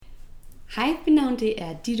Hej, mit navn det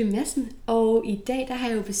er Ditte Madsen, og i dag der har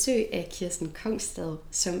jeg jo besøg af Kirsten Kongstad,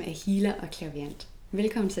 som er healer og clairvoyant.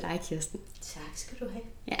 Velkommen til dig, Kirsten. Tak skal du have.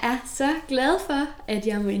 Jeg er så glad for, at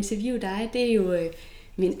jeg må interviewe dig. Det er jo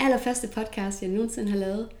min allerførste podcast, jeg nogensinde har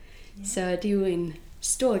lavet. Ja. Så det er jo en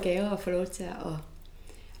stor gave at få lov til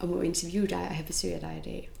at må interviewe dig og have besøg af dig i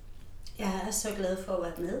dag. Jeg er så glad for at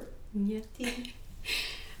være med. Ja.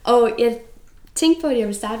 Og jeg tænkte på, at jeg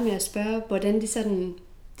vil starte med at spørge, hvordan det sådan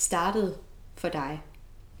startede for dig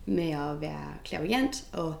med at være clairvoyant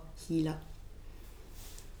og healer.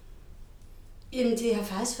 Jamen, det har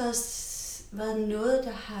faktisk været noget,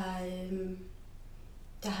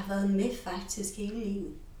 der har været med faktisk hele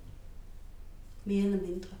livet. Mere eller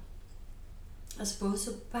mindre. Altså både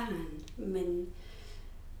som barn,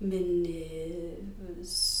 men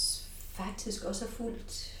faktisk også har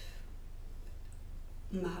fulgt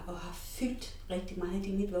mig og har fyldt rigtig meget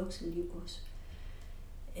i mit voksenliv også.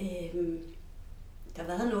 Der har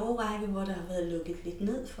været en årrække, hvor der har været lukket lidt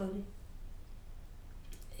ned for det.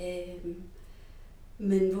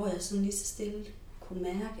 Men hvor jeg sådan lige så stille kunne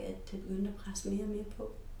mærke, at det begyndte at presse mere og mere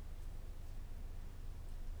på.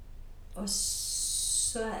 Og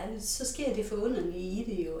så sker det forunderlige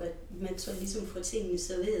i det jo, at man så ligesom får tingene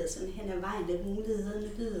serveret sådan hen ad vejen, at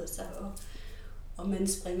mulighederne byder sig, og man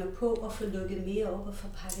springer på og får lukket mere op og får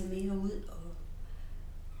pakket mere ud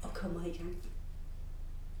og kommer i gang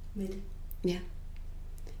med det. Ja.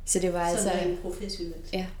 Så det var altså en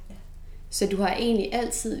professionelt. Ja. Så du har egentlig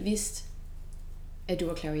altid vidst, at du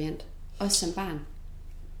var clairvoyant, også som barn?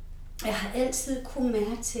 Jeg har altid kunne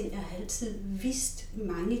mærke ting, jeg har altid vidst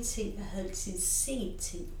mange ting, jeg har altid set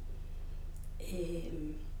ting.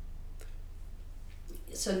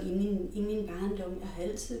 Sådan i min barndom, jeg har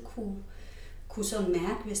altid kunne sådan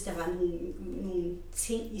mærke, hvis der var nogle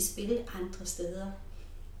ting i spil andre steder,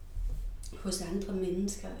 hos andre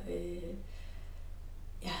mennesker.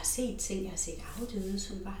 Jeg har set ting, jeg har set afdøde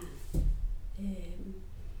som barn.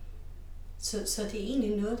 Så det er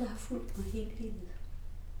egentlig noget, der har fulgt mig hele livet.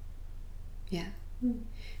 Ja.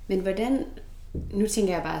 Men hvordan, nu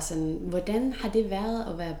tænker jeg bare sådan, hvordan har det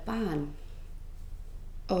været at være barn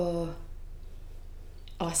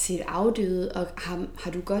og set afdøde, og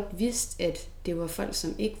har du godt vidst, at det var folk,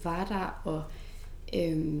 som ikke var der, og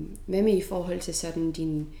hvad med i forhold til sådan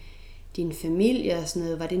din familie og sådan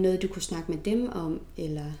noget, var det noget, du kunne snakke med dem om,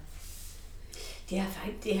 eller? Det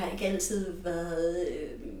har ikke altid været...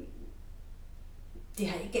 Det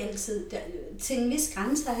har ikke altid... Til en vis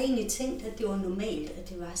grænse har jeg egentlig tænkt, at det var normalt, at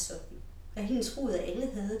det var sådan. Jeg har egentlig troet, at alle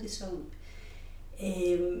havde det sådan.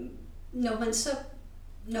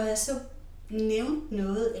 Når jeg så nævnte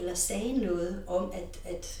noget, eller sagde noget om,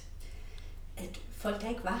 at folk, der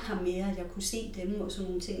ikke var her mere, at jeg kunne se dem og sådan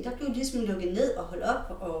nogle ting, der blev ligesom lukket ned og holdt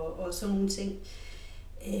op og sådan nogle ting.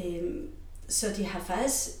 Så det har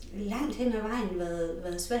faktisk langt hen ad vejen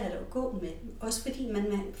været svært at gå med. Også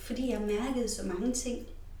fordi jeg mærkede så mange ting.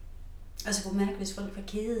 Altså jeg kunne mærke, hvis folk var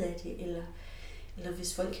kede af det, eller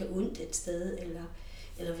hvis folk havde ondt et sted,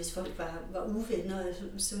 eller hvis folk var uvenner,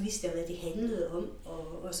 så vidste jeg, hvad det handlede om,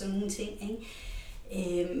 og sådan nogle ting. Ikke?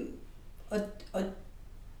 Og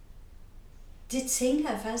det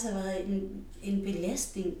tænker jeg faktisk har været en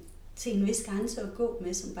belastning til en vis grænse at gå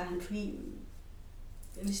med som barn, fordi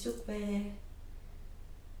jeg vidste ikke,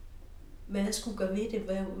 hvad jeg skulle gøre ved det,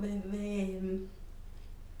 hvor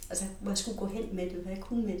jeg skulle gå hen med det, hvad jeg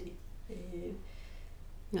kunne med det.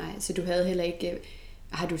 Nej, så du havde heller ikke...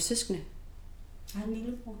 Har du søskende? Jeg har en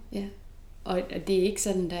lillebror. Ja. Og det er ikke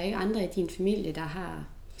sådan, der er ikke andre i din familie, der har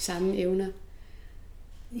samme evner?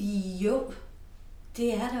 Jo,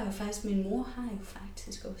 det er der jo faktisk. Min mor har jo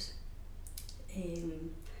faktisk også.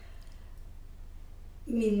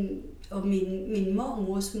 Min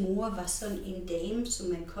mormors mor var sådan en dame, som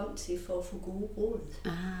man kom til for at få gode råd.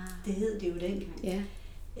 Det hed det jo dengang. Ja.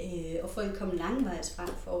 Og folk kom langvejs frem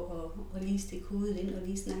for at lige stikke hovedet ind og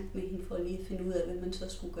lige snakke med hende, for at lige finde ud af, hvad man så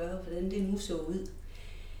skulle gøre, og hvordan det nu så ud.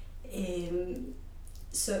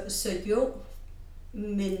 Så jo,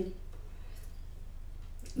 men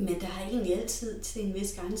der har egentlig altid til en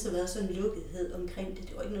vis grænse været sådan en lukkethed omkring det.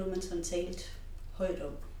 Det var ikke noget, man sådan talte højt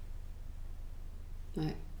om.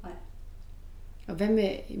 Nej. Og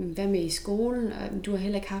hvad med i skolen? Du har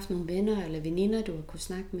heller ikke haft nogle venner eller veninder, du har kunne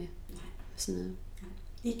snakke med? Nej. Sådan noget? Nej.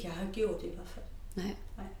 Ikke jeg har gjort det i hvert fald. Nej.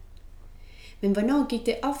 Men hvornår gik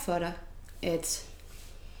det op for dig, at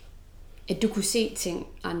du kunne se ting,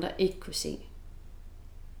 andre ikke kunne se?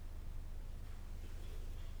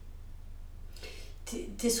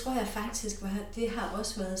 Det tror jeg faktisk det har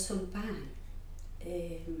også været som barn.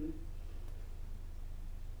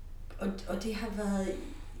 Og det har været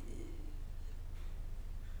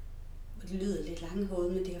lyder lidt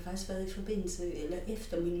langhåret, men det har faktisk været i forbindelse, eller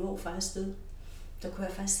efter min morfars død. Der kunne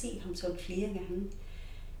jeg faktisk se ham sådan flere gange.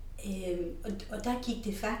 Og der gik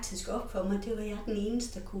det faktisk op for mig, det var jeg den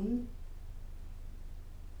eneste, der kunne.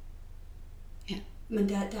 Ja. Men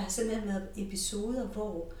der har simpelthen været episoder,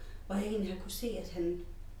 hvor jeg egentlig har kunne se, at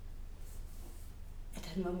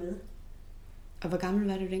han var med. Og hvor gammel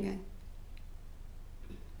var du dengang?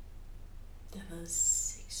 Der har været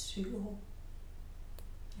 6-7 år.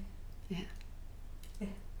 Ja. Ja.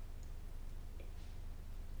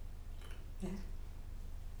 Ja.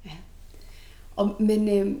 Ja.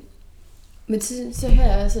 Men så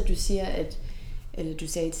hører jeg også, at du siger, eller du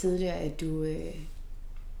sagde tidligere, at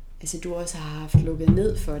du også har haft lukket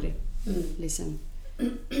ned for det. Ligesom.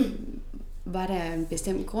 Var der en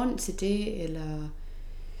bestemt grund til det, eller?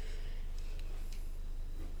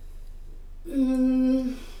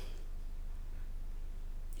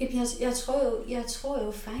 Jeg tror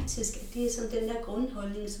jo faktisk, at det er sådan den der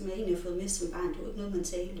grundholdning, som jeg egentlig har fået med som barn. Det var ikke noget, man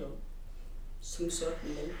talte om som sådan.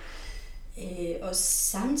 Og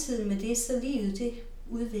samtidig med det, så livet det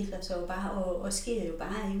udvikler sig jo bare, og sker jo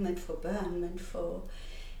bare, ikke? Man får børn, man får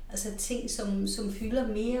altså ting, som fylder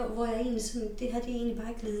mere, hvor jeg egentlig sådan, det har det egentlig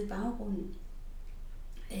bare glædet i baggrunden.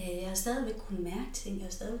 Jeg har stadigvæk kunne mærke ting, jeg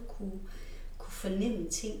har stadigvæk kunne fornemme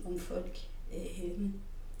ting om folk. Jeg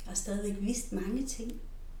har stadigvæk vidst mange ting.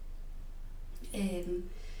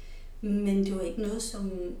 Men det var ikke noget,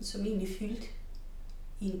 som egentlig fyldte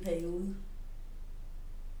i en periode.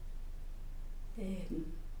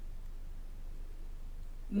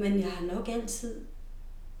 Men jeg har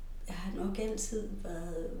nok altid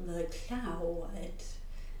været klar over,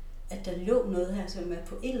 at der lå noget her, som jeg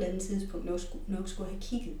på et eller andet tidspunkt nok skulle have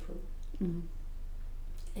kigget på. Mm.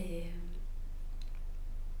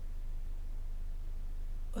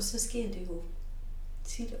 Og så sker det jo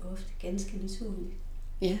tit og ofte ganske naturligt.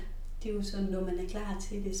 Ja. Det er jo sådan, når man er klar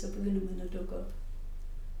til det, så begynder man at dukke op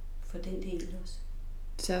for den del også.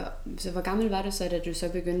 Så hvor gammel var du så, da du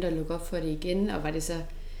så begyndte at lukke op for det igen, og var det så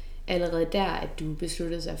allerede der, at du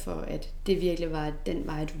besluttede sig for, at det virkelig var den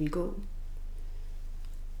vej, du ville gå?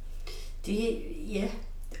 Ja,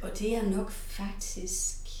 og det er nok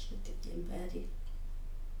faktisk, hvad er det?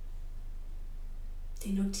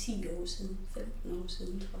 Det er nok 10 år siden, 15 år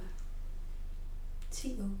siden, tror jeg.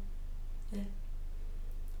 10 år, ja.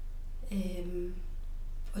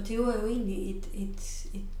 Og det var jo egentlig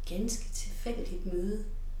et ganske tilfældigt møde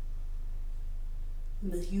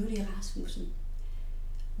med Judy Rasmussen,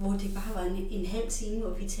 hvor det bare var en halv time,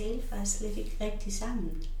 og vi talte faktisk slet ikke rigtig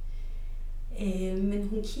sammen. Men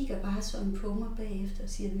hun kigger bare sådan på mig bagefter og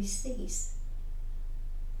siger, vi ses.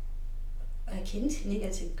 Og jeg kendte hende ikke,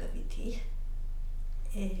 og tænkte, gør vi det?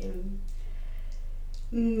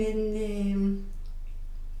 Men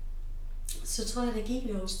så tror jeg, der gik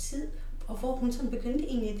et års tid, og hvor hun sådan begyndte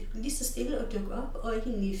egentlig lige så stille at dukke op, og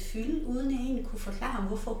egentlig fylde, uden jeg egentlig kunne forklare,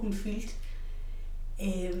 hvorfor hun fyldte.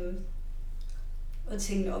 Og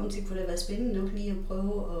tænkte, om det kunne da være spændende nok lige at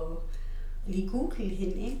prøve at lige google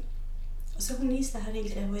hende, ikke? Og så hun lige startede en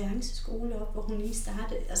clairvoyance-skole op, hvor hun lige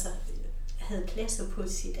startede, altså havde pladser på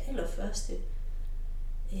sit allerførste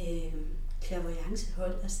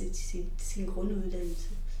clairvoyance-hold, altså sin grunduddannelse.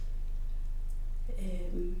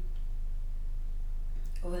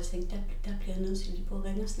 Og jeg tænkte, der bliver jeg nødt til lige på at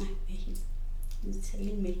ringe og snakke med hende.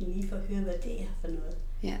 Tale med hende lige for at høre, hvad det er for noget.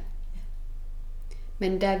 Ja.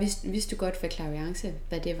 Men der vidste du godt for clairvoyance,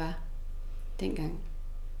 hvad det var dengang?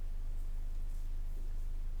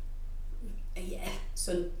 Ja,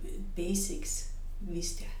 sådan basics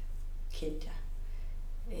vidste jeg, kendte jeg.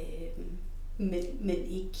 Men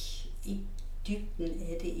ikke dybden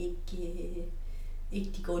af det,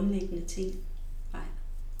 ikke de grundlæggende ting. Nej.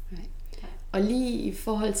 Og lige i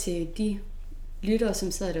forhold til de lyttere,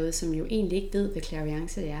 som sidder derude, som jo egentlig ikke ved, hvad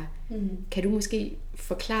clairvoyance er, kan du måske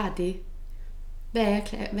forklare det? Hvad er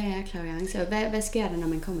clairvoyance, og hvad sker der, når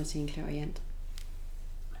man kommer til en clairvoyant?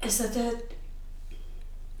 Altså,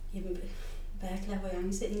 hvad er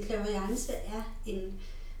clairvoyance? En clairvoyance er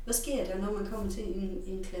hvad sker der, når man kommer til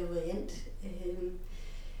en clairvoyant?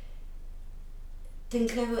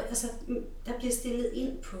 Der bliver stillet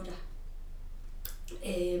ind på dig.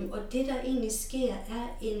 Og det, der egentlig sker,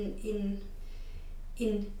 er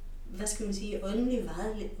en hvad skal man sige, åndelig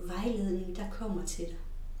vejledning, der kommer til dig.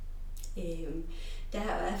 Der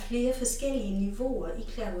er flere forskellige niveauer i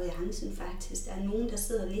clairvoyancen faktisk. Der er nogen, der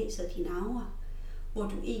sidder og læser din aura, hvor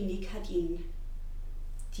du egentlig ikke har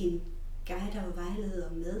din guider og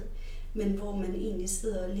vejleder med, men hvor man egentlig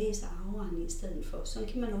sidder og læser auraen i stedet for. Sådan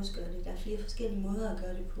kan man også gøre det. Der er flere forskellige måder at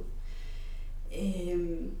gøre det på.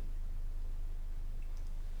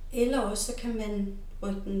 Eller også så kan man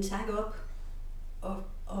rykke den tak op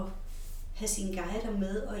og have sine guider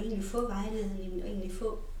med, og egentlig få vejledningen, og egentlig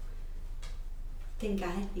få den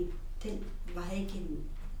guidning, den vej igennem.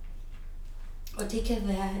 Og det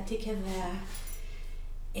kan være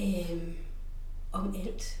om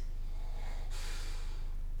alt.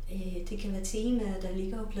 Det kan være temaer, der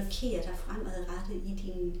ligger og blokerer dig fremadrettet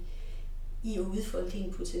i at udfolde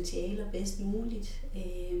dine potentialer bedst muligt.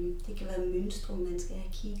 Det kan være mønstre, man skal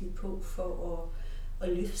have kigget på for at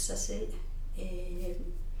løfte sig selv.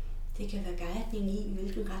 Det kan være guidning i,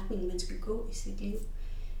 hvilken retning man skal gå i sit liv.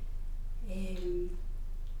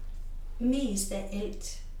 Mest af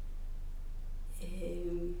alt,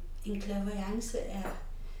 en clairvoyance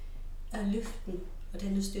er løften, og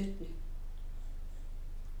den er støttende.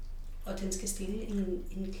 Og den skal stille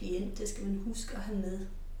en klient, det skal man huske at have med,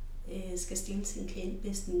 skal stille sin klient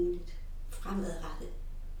bedst muligt fremadrettet.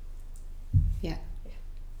 Ja.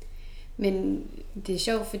 Men det er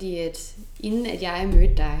sjovt, fordi at inden at jeg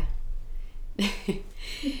mødte dig,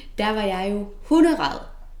 der var jeg jo hunderad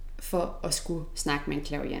for at skulle snakke med en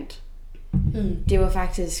clairvoyant. Det var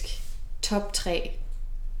faktisk top 3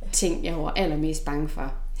 ting, jeg var allermest bange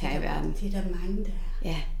for her i verden. Det er der mange, der er.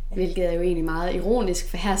 Ja, hvilket er jo egentlig meget ironisk,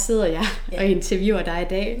 for her sidder jeg og interviewer dig i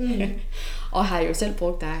dag, og har jo selv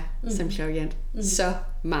brugt dig som clairvoyant så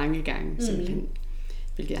mange gange, simpelthen.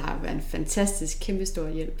 Hvilket har været en fantastisk, kæmpestor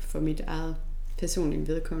hjælp for mit eget personlige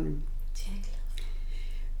vedkommende.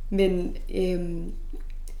 Men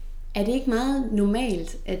er det ikke meget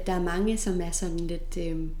normalt, at der er mange, som er sådan lidt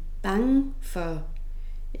bange for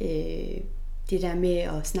det der med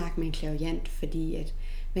at snakke med en clairvoyant, fordi at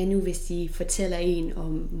hvad nu hvis de fortæller en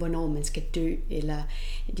om, hvornår man skal dø, eller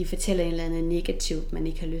de fortæller en eller anden negativt, man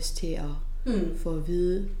ikke har lyst til at få at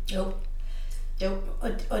vide? Jo,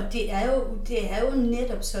 og det er jo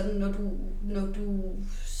netop sådan, når du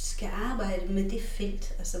skal arbejde med det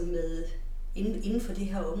felt, altså med inden for det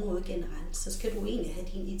her område generelt, så skal du egentlig have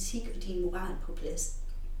din etik og din moral på plads.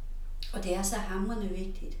 Og det er så hamrende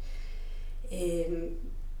vigtigt.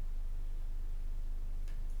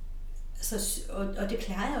 Og det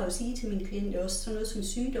plejer jeg at sige til mine klienter også, sådan noget som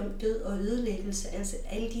sygdom, død og ødelæggelse, altså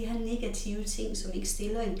alle de her negative ting, som ikke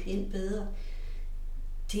stiller en klient bedre,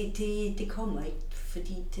 det kommer ikke,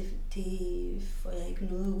 fordi det får jeg ikke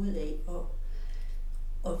noget ud af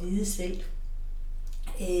at vide selv.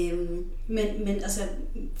 Men altså,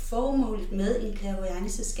 formålet med en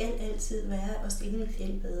clairvoyance skal altid være at stille en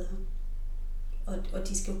klient bedre, og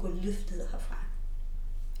de skal gå løftet herfra.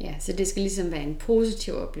 Ja, så det skal ligesom være en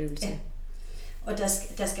positiv oplevelse. Ja. Og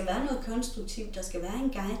der skal være noget konstruktivt, der skal være en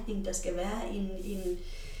guidning, der skal være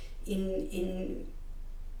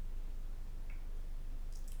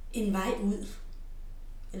en vej ud,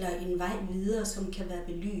 eller en vej videre, som kan være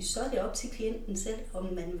belyst. Så er det op til klienten selv,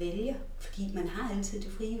 om man vælger, fordi man har altid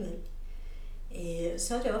det frie valg.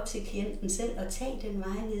 Så er det op til klienten selv at tage den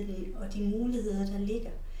vejledning og de muligheder, der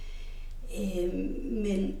ligger.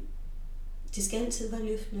 Men det skal altid være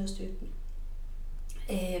løftende og støttende.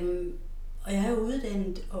 Og jeg er jo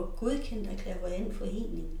uddannet og godkendt af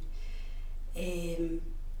Clairvoyantforeningen.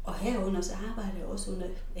 Og herunder så arbejder jeg også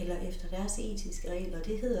efter deres etiske regler.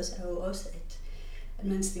 Det hedder så jo også, at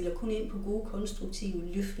man stiller kun ind på gode, konstruktive,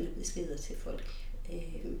 løftende beskeder til folk.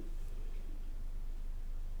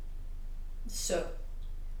 Så.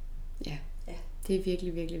 Ja, det er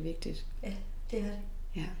virkelig, virkelig vigtigt. Ja, det er det.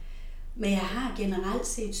 Ja. Men jeg har generelt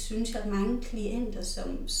set, synes jeg, mange klienter,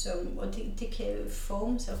 som og det kan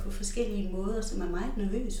forme sig på forskellige måder, som er meget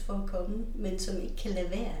nervøs for at komme, men som ikke kan lade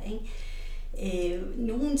være. Ikke?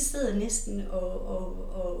 Nogen sidder næsten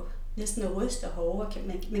og næsten og ryster herovre.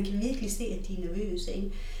 Man kan virkelig se, at de er nervøse.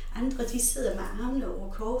 Ikke? Andre, de sidder med armene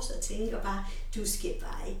over kors og tænker bare, du skal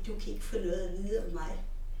bare ikke, du kan ikke få noget at vide om mig.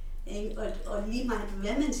 Ikke? Og lige meget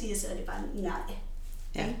hvad man siger, så er det bare nej.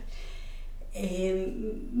 Ja. Ikke?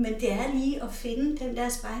 Men det er lige at finde den der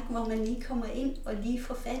spike, hvor man lige kommer ind og lige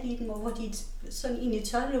får fat i dem, og hvor de sådan egentlig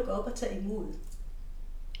tør lukke op og tage imod.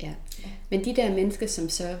 Ja. Men de der mennesker, som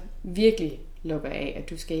så virkelig lukker af, at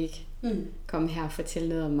du skal ikke komme her og fortælle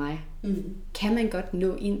noget om mig, kan man godt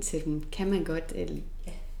nå ind til dem? Kan man godt?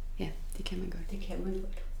 Ja, det kan man godt. Det kan man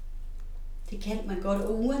godt. Det kan man godt,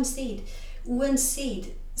 og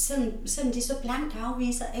uanset sådan de så blankt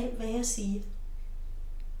afviser alt, hvad jeg siger.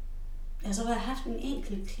 Altså, jeg har haft en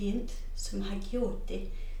enkelt klient, som har gjort det.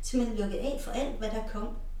 Simpelthen lukket af for alt, hvad der kom.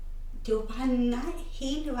 Det var bare nej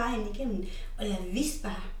hele vejen igennem. Og jeg vidste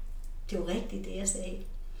bare, det var rigtigt, det jeg sagde.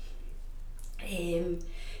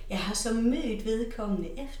 Jeg har så mødt vedkommende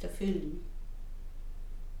efterfølgende.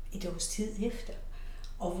 Et års tid efter.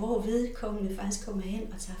 Og hvor vedkommende faktisk kommer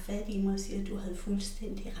hen og tager fat i mig og siger, at du havde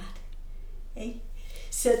fuldstændig ret. Ikke?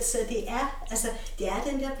 Så det er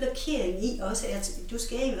den der blokering i også, at du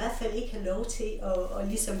skal i hvert fald ikke have lov til at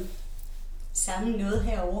ligesom samle noget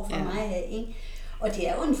herovre for mig af, ikke? Og det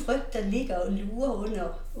er jo en frygt, der ligger og lurer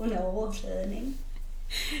under overfladen, ikke?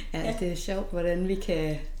 Ja, det er sjovt, hvordan vi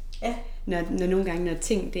kan, når nogle gange, når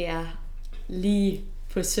ting det er lige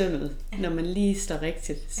på sømmet, når man lige står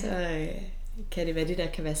rigtigt, så kan det være det, der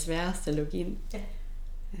kan være sværest at lukke ind.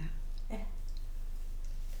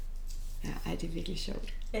 Ja, det er virkelig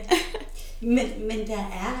sjovt. Ja. Men der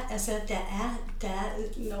er,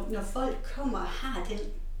 når folk kommer og har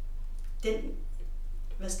den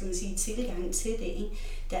hvad skal man sige, tilgang til det, ikke?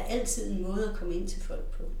 Der er altid en måde at komme ind til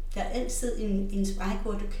folk på. Der er altid en spræk,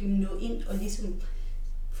 hvor du kan nå ind og ligesom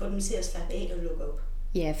få dem til at slappe af og lukke op.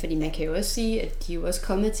 Ja, fordi man kan jo også sige, at de er jo også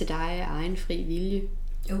kommet til dig af egen fri vilje.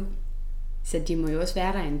 Jo. Så de må jo også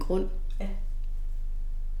være der af en grund. Ja,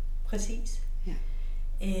 præcis. Ja.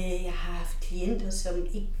 Jeg har haft klienter, som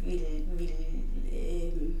ikke ville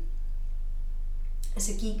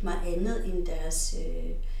give mig andet end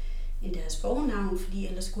deres fornavn, fordi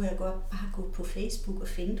ellers skulle jeg godt bare gå på Facebook og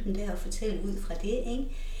finde dem der og fortælle ud fra det, ikke?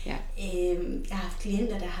 Ja. Jeg har haft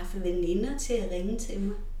klienter, der har haft veninder til at ringe til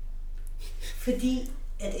mig, fordi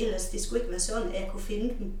at ellers det skulle ikke være sådan, at jeg kunne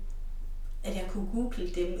finde dem, at jeg kunne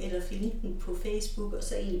google dem eller finde dem på Facebook og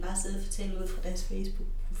så egentlig bare sidde og fortælle ud fra deres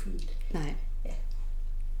Facebook-profil. Nej. Ja.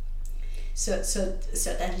 Så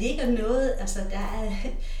der ligger noget, altså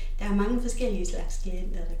der er mange forskellige slags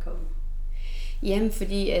klienter, der kommer. Jamen,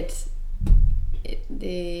 fordi at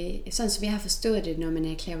sådan som jeg har forstået det, når man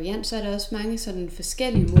er clairvoyant, så er der også mange sådan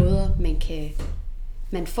forskellige måder,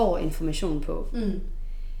 man får information på.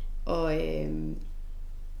 Og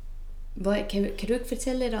kan du ikke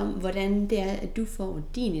fortælle lidt om, hvordan det er, at du får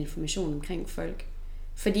din information omkring folk?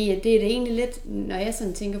 Fordi det er da egentlig lidt, når jeg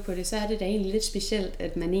sådan tænker på det, så er det da egentlig lidt specielt,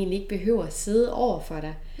 at man egentlig ikke behøver at sidde over for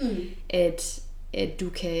dig. At du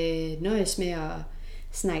kan nøjes med at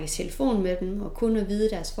snakke i telefon med dem, og kun at vide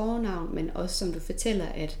deres fornavn, men også som du fortæller,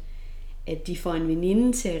 at de får en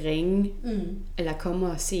veninde til at ringe, eller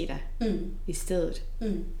komme og se dig i stedet.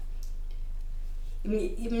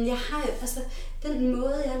 Jamen jeg har jo, altså den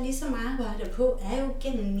måde jeg ligesom arbejder på, er jo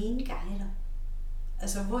gennem mine guider.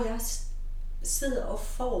 Altså hvor jeg sidder og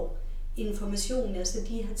får information, altså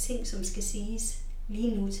de her ting, som skal siges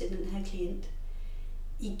lige nu til den her klient,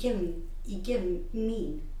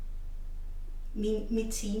 igennem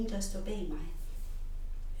mit team, der står bag mig.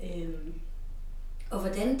 Og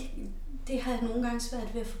hvordan, det har jeg nogle gange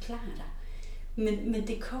svært ved at forklare dig. Men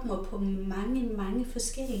det kommer på mange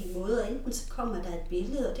forskellige måder. Enten så kommer der et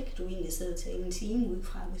billede, og det kan du egentlig sidde og tage en time ud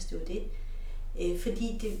fra, hvis det var det.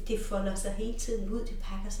 Fordi det folder sig hele tiden ud, det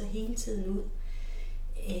pakker sig hele tiden ud.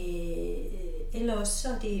 Eller også så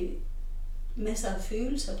er det masser af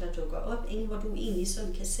følelser, der dukker op, hvor du egentlig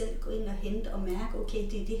sådan kan selv gå ind og hente og mærke,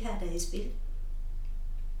 okay, det er det her, der er i spil.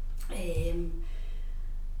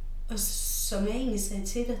 Og som jeg egentlig sagde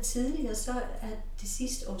til dig tidligere, så er det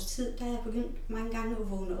sidste års tid, der er jeg begyndt mange gange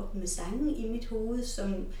at vågne op med sange i mit hoved,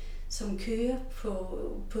 som kører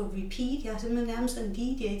på repeat. Jeg er simpelthen nærmest en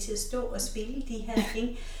DJ til at stå og spille de her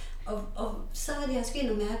ting. Og så er det, jeg skal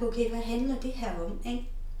ind og mærke, okay, hvad handler det her om, ikke?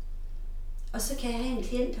 Og så kan jeg have en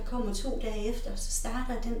klient, der kommer 2 dage efter, og så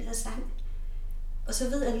starter den der sang. Og så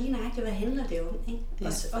ved jeg lige nøjagtigt, hvad handler det om, ikke? Ja.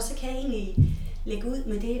 Og så kan jeg egentlig lægge ud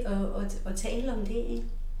med det og tale om det, ikke?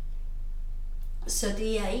 Så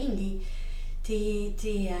det er egentlig,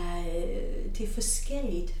 det er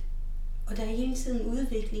forskelligt. Og der er hele tiden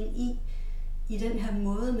udvikling i den her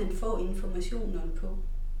måde, man får informationerne på.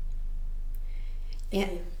 Ja,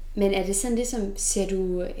 men er det sådan ligesom, ser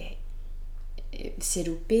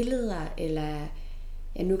du billeder, eller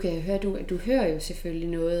ja, nu kan jeg høre, du hører jo selvfølgelig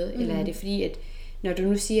noget, eller er det fordi, at når du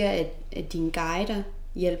nu siger, at dine guider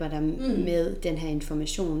hjælper dig med den her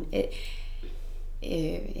information,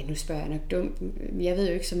 nu spørger jeg nok dumt, jeg ved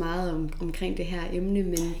jo ikke så meget omkring det her emne,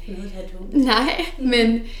 men nej,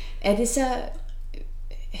 men er det så,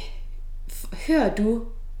 hører du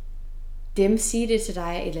dem sige det til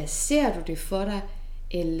dig, eller ser du det for dig,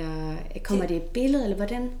 eller kommer det et billede, eller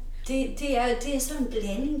hvordan? Det er sådan en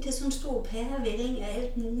blanding, det er sådan en stor pærevælling af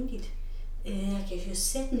alt muligt. Jeg kan høre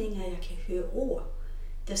sætninger, jeg kan høre ord,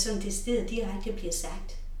 der sådan det sted direkte bliver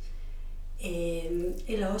sagt.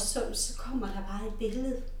 Eller også så kommer der bare et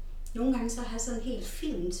billede. Nogle gange så har jeg sådan en hel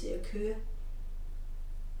film til at køre,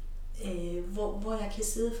 hvor jeg kan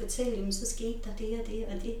sidde og fortælle dem, så skete der det og det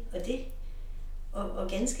og det og det. Og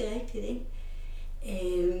ganske rigtigt, ikke?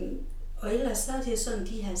 Og ellers så er det sådan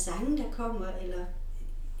de her sange, der kommer, eller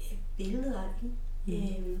billeder,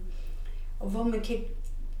 ikke? Og hvor man kan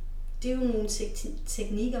det er jo nogle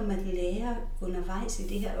teknikker, man lærer undervejs i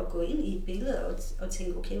det her, at gå ind i et billede og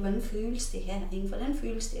tænke, okay, hvordan føles det her? Ikke? Hvordan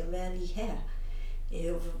føles det at være lige her?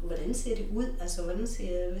 Hvordan ser det ud? Altså, hvordan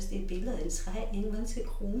ser, hvis det er et billede af en træ, ikke? Hvordan ser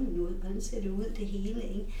kronen ud? Hvordan ser det ud, det hele?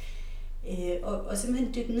 Ikke? Og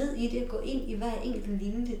simpelthen dykke ned i det, gå ind i hver enkelt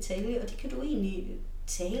lille detalje, og det kan du egentlig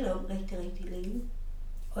tale om rigtig, rigtig længe.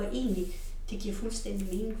 Og egentlig, det giver fuldstændig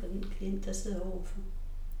mening for den klient, der sidder overfor.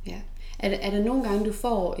 Ja. Er der nogle gange, du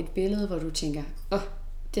får et billede, hvor du tænker,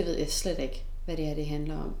 det ved jeg slet ikke, hvad det er, det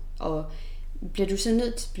handler om? Og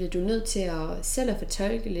bliver du nødt til at selv at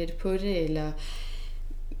fortolke lidt på det, eller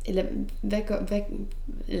eller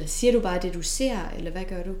siger du bare det, du ser, eller hvad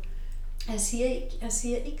gør du? Jeg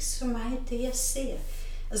siger ikke så meget det, jeg ser.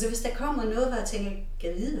 Altså hvis der kommer noget, hvor jeg tænker, kan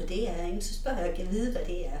jeg vide, hvad det er, ikke? Så spørger jeg, kan jeg vide, hvad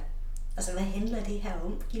det er? Altså hvad handler det her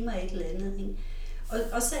om? Giv mig et eller andet. Ikke?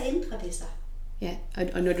 Og så ændrer det sig. Ja,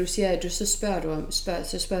 og når du siger, at du så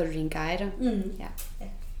spørger du dine guider. Ja.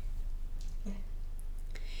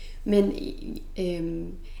 Men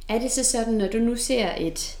er det så sådan, når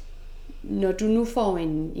du nu får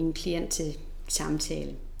en klient til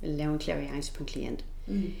samtale, eller laver en clairvoyance på en klient,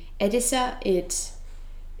 er det så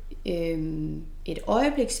et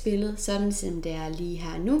øjebliksbillede, sådan som det er lige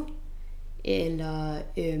her nu,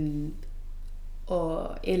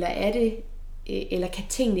 eller er det, eller kan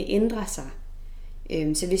tingene ændre sig?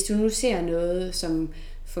 Så hvis du nu ser noget, som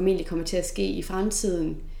formentlig kommer til at ske i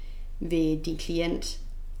fremtiden ved din klient,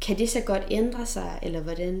 kan det så godt ændre sig, eller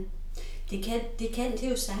hvordan? Det kan det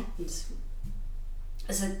jo sagtens.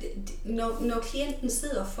 Altså, når klienten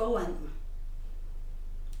sidder foran mig,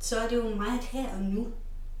 så er det jo meget her og nu,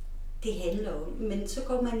 det handler om. Men så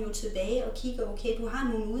går man jo tilbage og kigger, okay, du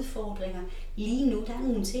har nogle udfordringer lige nu. Der er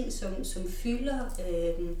nogle ting, som fylder,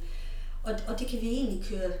 og det kan vi egentlig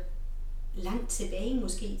køre langt tilbage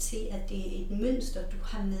måske til, at det er et mønster, du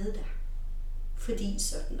har med dig. Fordi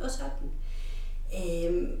sådan og sådan.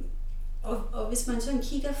 Og hvis man sådan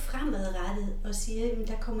kigger fremadrettet og siger, at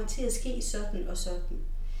der kommer til at ske sådan og sådan.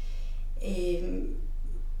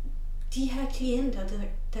 De her klienter,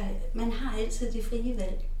 der man har altid det frie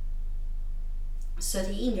valg. Så det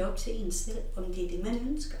er egentlig op til en selv, om det er det, man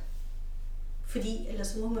ønsker. Fordi ellers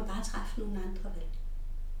så må man bare træffe nogle andre valg.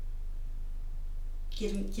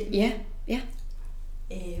 Giver det Ja, ja.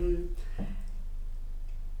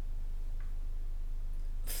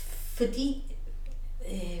 Fordi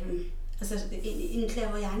altså en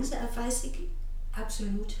clairvoyance er faktisk ikke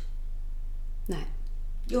absolut. Nej.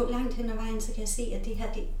 Jo, langt hen ad vejen, så kan jeg se, at det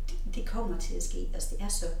her, det kommer til at ske. Altså det er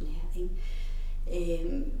sådan her, ikke?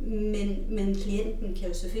 Men klienten kan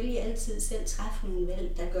jo selvfølgelig altid selv træffe nogle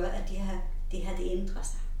valg, der gør, at det her ændrer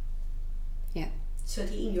sig. Ja. Så det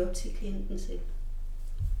er egentlig op til klienten selv.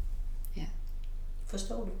 Ja.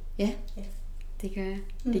 Forstår du? Ja, det gør jeg.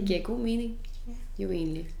 Det giver god mening. Ja. Jo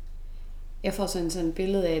egentlig. Jeg får sådan et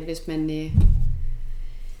billede af, at hvis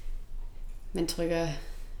man trykker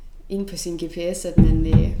ind på sin GPS, at man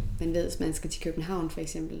ved, at man skal til København for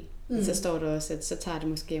eksempel. Så står der også, at så tager det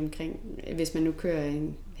måske omkring, hvis man nu kører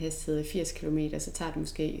en hastighed af 80 km, så tager det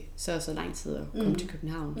måske så lang tid at komme til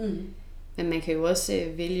København. Men man kan jo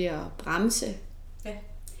også vælge at bremse. Ja.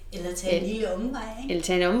 Eller tage en lille omvej, ikke? Eller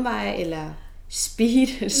tage en omvej, eller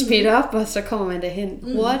speed op, og så kommer man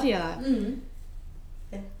derhen hurtigere.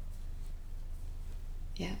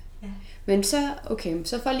 Ja. Men så, okay,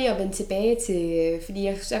 så for lige at vende tilbage til, fordi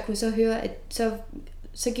jeg kunne så høre, at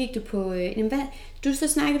så gik du på, så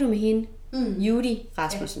snakkede du med hende, Judy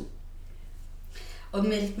Rasmussen. Ja. Og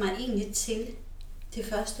meldte mig egentlig til det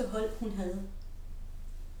første hold, hun havde.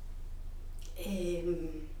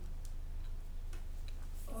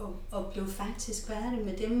 Og blev faktisk færdig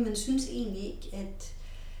med dem, men synes egentlig ikke, at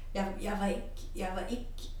jeg var ikke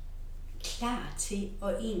klar til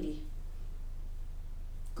at egentlig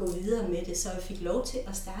gå videre med det, så jeg fik lov til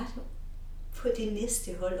at starte på det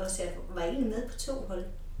næste hold, og så jeg var egentlig med på 2 hold.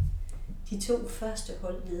 De 2 første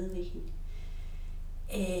hold nede ved hende.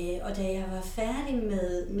 Og da jeg var færdig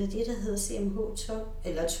med det, der hedder CMH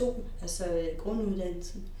 2, altså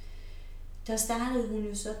grunduddannelsen, der startede hun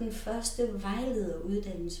jo så den første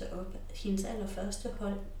vejlederuddannelse op, hendes allerførste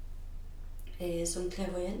hold, som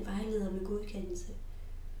clairvoyant vejleder med godkendelse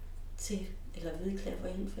ved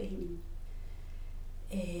Clairvoyantforeningen.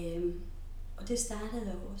 Og det startede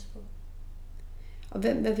jeg også på. Og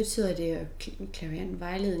hvad betyder det clairvoyant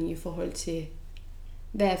vejledning i forhold til,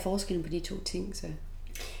 hvad er forskellen på de 2 ting så?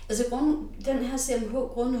 Altså den her CMH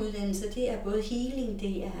grunduddannelse, det er både healing,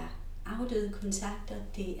 det er afdøde kontakter,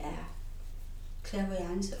 det er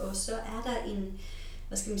clairvoyance, og så er der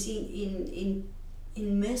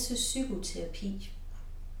en masse psykoterapi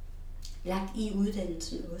lagt i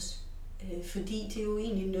uddannelsen også. Fordi det er jo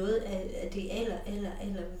egentlig noget af det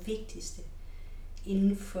aller vigtigste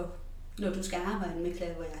inden for, når du skal arbejde med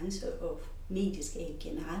clairvoyance og medieskab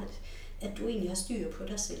generelt, at du egentlig har styr på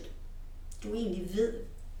dig selv. Du egentlig ved,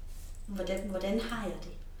 hvordan har jeg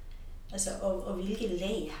det? Altså, og hvilke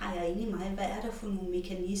lag har jeg inde i mig? Hvad er der for nogle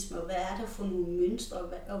mekanismer? Hvad er der for nogle mønstre?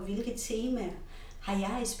 Og hvilke temaer har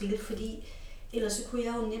jeg i spil? Fordi ellers så kunne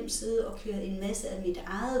jeg jo nemt sidde og køre en masse af mit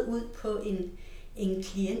eget ud på en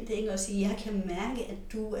klient, ikke? Og sige, jeg kan mærke, at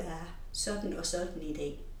du er sådan og sådan i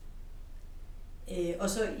dag. Og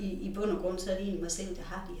så i bund og grund, så er det egentlig mig selv, der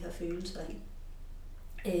har de her følelser.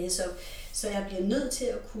 Så jeg bliver nødt til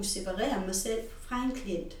at kunne separere mig selv fra en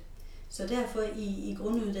klient. Så derfor i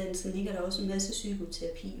grunduddannelsen ligger der også en masse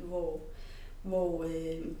psykoterapi, hvor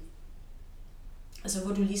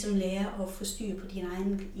du ligesom lærer at få styr på din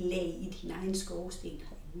egen lag i din egen skorsten herinde,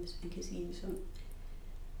 hvis man kan sige det sådan.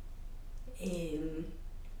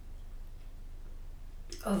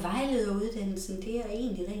 Og vejlederuddannelsen, det er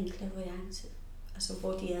egentlig ren clairvoyance. Altså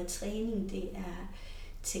hvor det er træning, det er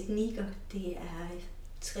teknikker, det er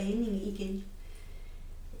træning igen.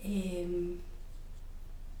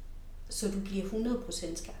 Så du bliver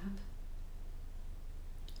 100% skarp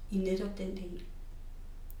i netop den del.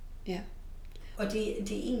 Ja. Og det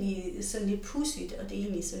er egentlig sådan lidt pudsigt, og det er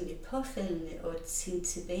egentlig sådan lidt påfaldende at tænke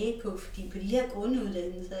tilbage på, fordi på de her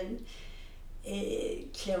grunduddannelser,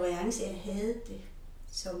 clairvoyance, jeg havde det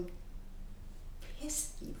som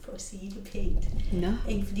pesten, for at sige det pænt. No.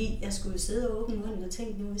 Ikke? Fordi jeg skulle sidde og åbne munden og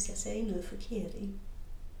tænke nu, hvis jeg sagde noget forkert. Ikke?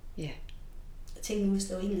 Ja. Jeg tænkte nu, hvis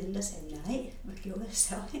der var en anden, der sagde nej, hvad gjorde jeg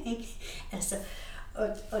så? Ikke? Altså,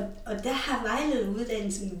 og der har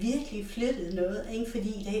vejlederuddannelsen virkelig flyttet noget, ikke? Fordi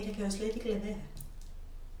i dag, der kan jeg jo slet ikke lade være.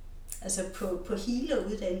 Altså på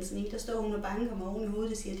healeruddannelsen, ikke? Der står hun og banker mig oven i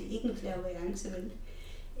hovedet og siger, at det er ikke en clairvoyance, vel?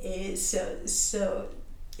 Så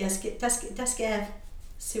der skal jeg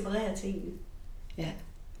separere tingene. Ja.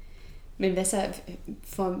 Men hvad så,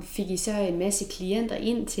 fik I så en masse klienter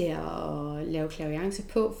ind til at lave clairvoyance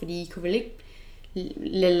på? Fordi I kunne vel ikke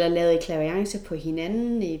lave clairvoyance på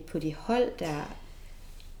hinanden, på de hold, der...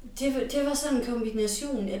 Det var sådan en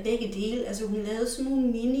kombination af begge dele. Altså hun lavede sådan nogle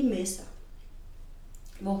minimesser,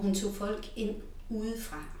 hvor hun tog folk ind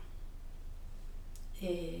udefra.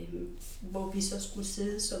 Hvor vi så skulle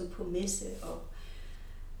sidde som på messe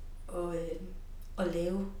og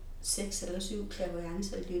lave 6 eller 7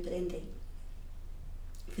 clairvoyancer i løbet af en dag.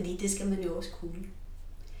 Fordi det skal man jo også kunne.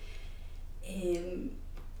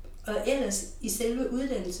 Og ellers i selve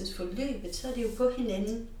uddannelsesforløbet, så er det jo på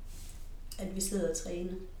hinanden, at vi sidder og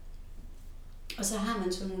træner. Og så har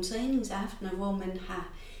man så nogle træningsaftener, hvor man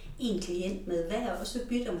har en klient med hver, og så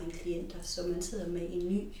bytter man klienter, så man sidder med en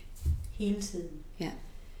ny hele tiden. Ja.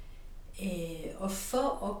 Og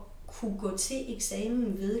for at kunne gå til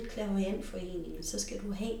eksamen ved Clairvoyantforeningen, så skal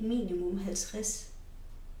du have minimum 50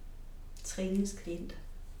 træningsklienter.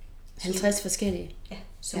 50 forskellige? Ja,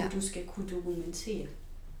 som du skal kunne dokumentere.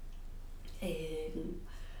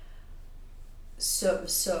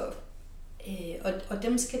 Og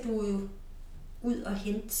dem skal du jo ud og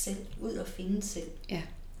hente selv, ud og finde selv. Ja.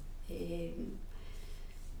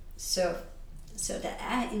 Så der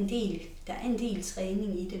er en del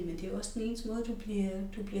træning i det, men det er også den eneste måde,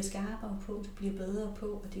 du bliver skarpere på, du bliver bedre på,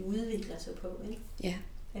 og det udvikler sig på, ikke? Ja.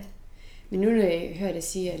 Ja. Men nu når jeg hører dig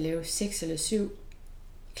sige at lave 6 eller 7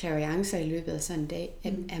 clairvoyancer i løbet af sådan en dag,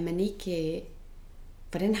 er man ikke...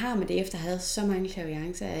 Hvordan har man det efter at have så mange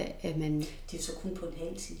clairvoyancer, at man... Det er jo så kun på en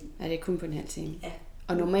halv time. Ja, det er kun på en halv time. Ja.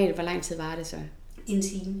 Og normalt, hvor lang tid var det så? En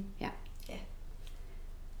time. Ja. Ja.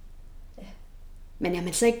 Ja. Men er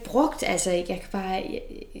man så ikke brugt? Altså, jeg kan bare...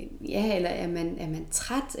 Ja, eller er man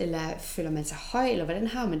træt, eller føler man sig høj, eller hvordan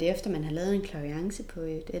har man det, efter man har lavet en clairvoyance på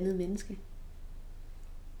et andet menneske?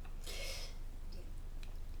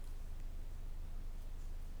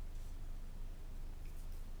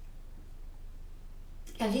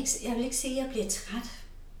 Jeg vil ikke sige, at jeg bliver træt.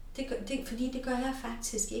 Fordi det gør jeg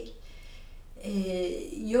faktisk ikke.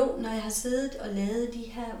 Jo, når jeg har siddet og lavet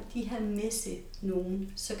de her messe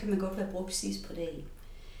nogen, så kan man godt være brugt sidst på dagen.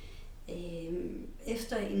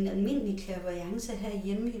 Efter en almindelig clairvoyance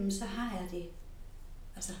herhjemme, så har jeg det.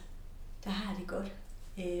 Altså, der har jeg det godt.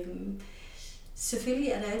 Selvfølgelig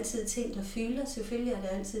er der altid ting, der fylder. Selvfølgelig er der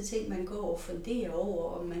altid ting, man går og funderer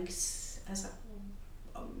over, om man, altså,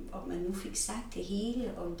 om man nu fik sagt det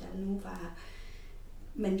hele, om der nu var,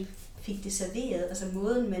 man fik det serveret, altså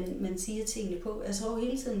måden man siger tingene på. Jeg tror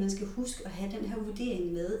hele tiden, man skal huske at have den her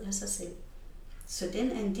vurdering med af sig selv. Så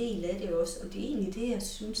den er en del af det også, og det er egentlig det, jeg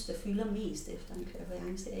synes, der fylder mest efter en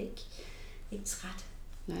clairvoyance. Jeg er ikke træt.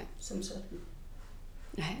 Nej. Som sådan.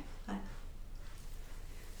 Nej.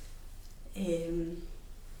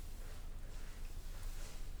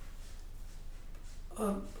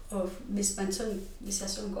 Og hvis jeg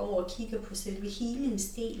sådan går over og kigger på selve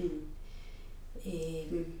healingsdelen,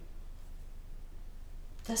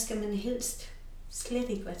 der skal man helst slet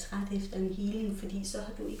ikke være træt efter en healing, fordi så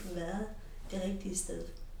har du ikke været det rigtige sted.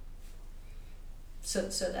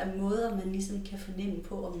 Så der er måder, man ligesom kan fornemme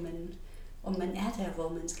på, om man er der, hvor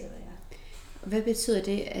man skal være. Hvad betyder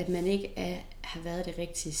det, at man ikke har været det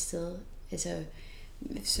rigtige sted? Altså,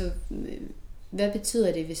 så hvad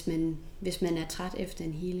betyder det, hvis man er træt efter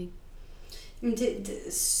en healing? Jamen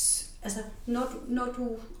altså, når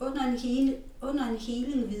du under en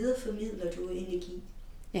healing videreformidler du energi.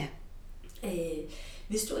 Ja.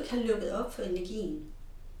 Hvis du ikke har lukket op for energien,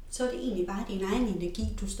 så er det egentlig bare din egen energi,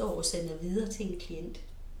 du står og sender videre til en klient.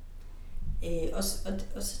 Og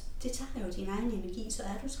det tager jo din egen energi, så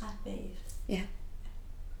er du træt bagefter. Ja.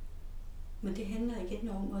 Men det handler igen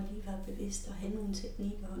om at lige være bevidst og have nogle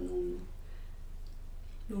teknikker og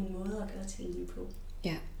nogle måder at gøre tingene på.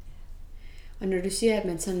 Ja. Og når du siger, at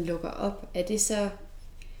man sådan lukker op, er det så...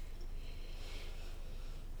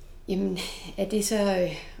 Jamen, er det så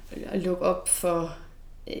at lukke op for...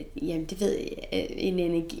 Jamen, det ved jeg, en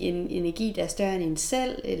energi, der er større end en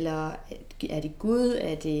selv, eller er det Gud,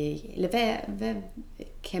 eller hvad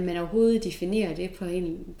kan man overhovedet definere det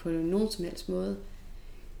på nogen som helst måde?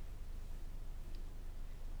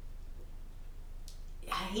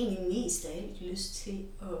 Jeg har egentlig mest af alt lyst til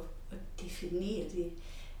at definere det.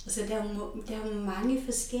 Altså, der er jo mange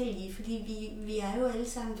forskellige, fordi vi er jo alle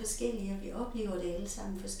sammen forskellige, og vi oplever det alle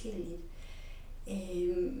sammen forskelligt.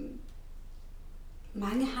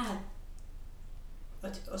 Mange har,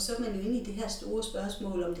 og så er man jo inde i det her store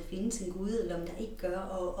spørgsmål, om der findes en Gud, eller om der ikke gør,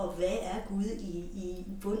 og hvad er Gud i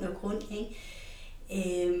bund og grund, ikke?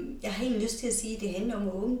 Jeg har egentlig lyst til at sige, at det handler om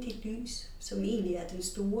at åbne dit lys, som egentlig er den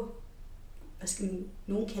store,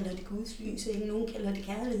 nogen kalder det Guds lys, ikke? Nogen kalder det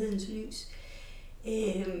kærlighedens lys.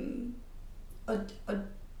 Og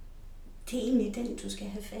det er egentlig den, du skal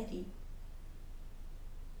have fat i.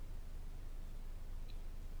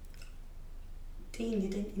 Det er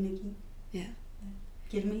egentlig den energi. Ja.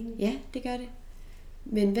 Giver det mening? Ja, det gør det.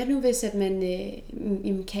 Men hvad nu hvis, at man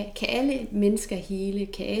kan alle mennesker hele?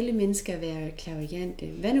 Kan alle mennesker være clairvoyante?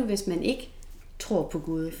 Hvad nu hvis man ikke tror på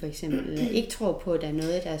Gud, for eksempel? Eller ikke tror på, at der er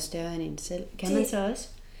noget, der er større end en selv? Kan man så også?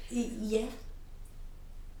 Ja.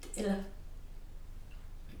 Eller...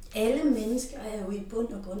 Alle mennesker er jo i bund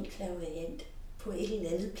og grund clairvoyante på et eller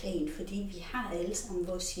andet plan, fordi vi har alle sammen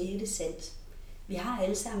vores sjette sans. Vi har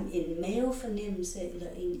alle sammen en mavefornemmelse eller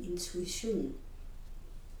en intuition.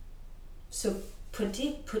 Så på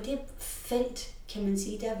det felt, kan man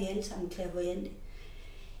sige, der er vi alle sammen clairvoyante.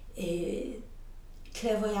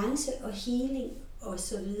 Clairvoyance og healing og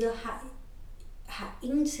så videre har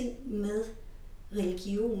ingenting med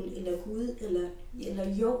religion eller Gud, eller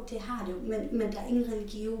jo, det har det, men der er ingen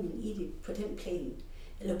religion i det på den plan,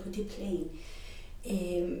 eller på det plan.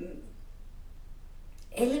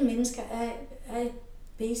 Alle mennesker er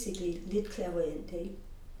basically lidt clairvoyante, ikke?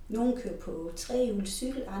 Nogle kører på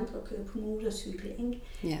trehjulscykel, andre kører på motorcykel, ikke?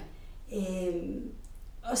 Ja.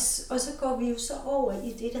 Og så går vi jo så over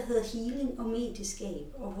i det, der hedder healing og medieskab,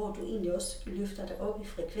 og hvor du egentlig også løfter dig op i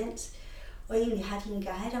frekvens, og egentlig har dine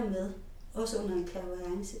guider med, også under en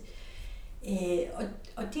clairvoyance.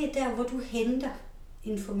 Og det er der, hvor du henter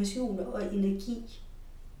informationer og energi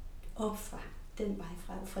op fra den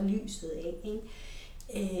vej fra lyset af, ikke?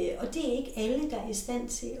 Og det er ikke alle, der er i stand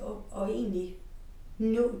til at egentlig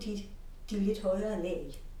nå de lidt højere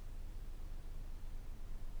lag.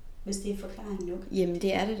 Hvis det er forklaring nok. Jamen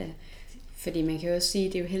det er det da. Fordi man kan jo også sige,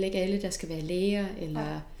 at det er jo heller ikke alle, der skal være læger. Eller...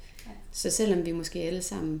 Ja. Så selvom vi måske alle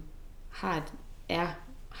sammen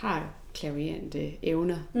har clairvoyante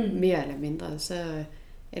evner, mere eller mindre, så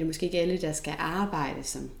er det måske ikke alle, der skal arbejde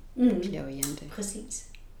som clairvoyante. Præcis.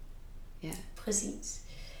 Ja. Præcis.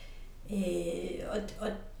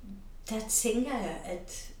 Og der tænker jeg,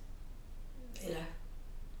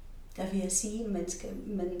 der vil jeg sige, at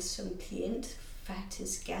man som klient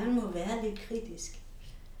faktisk gerne må være lidt kritisk,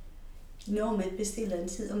 når man bestiller en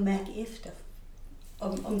tid, og mærke efter,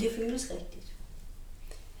 om det føles rigtigt.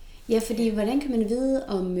 Ja, fordi hvordan kan man vide,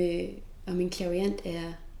 om en clairvoyant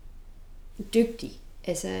er dygtig,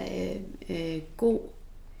 altså god?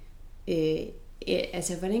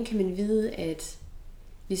 Altså, hvordan kan man vide, at,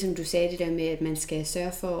 ligesom du sagde det der med, at man skal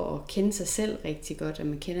sørge for at kende sig selv rigtig godt, og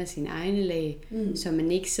man kender sine egne lag, så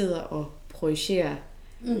man ikke sidder og projicerer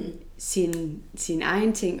sin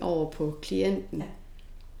egen ting over på klienten? Ja.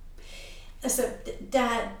 Altså,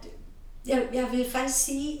 jeg vil faktisk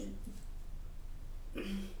sige,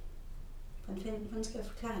 hvordan skal jeg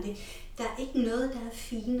forklare det? Der er ikke noget, der er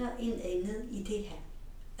finere end andet i det her.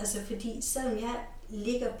 Altså fordi selvom jeg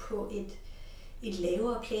ligger på et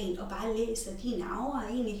lavere plan og bare læser din aura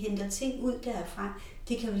og egentlig henter ting ud derfra,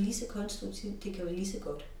 det kan være lige så konstruktivt, det kan være lige så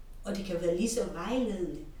godt. Og det kan være lige så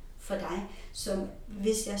vejledende for dig, som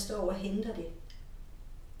hvis jeg står og henter det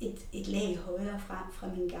et lag højere fra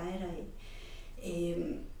min guider af.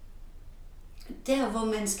 Der hvor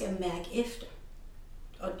man skal mærke efter,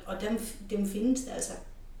 og dem findes der altså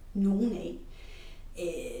nogen af,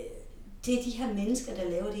 det er de her mennesker, der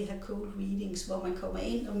laver de her cold readings, hvor man kommer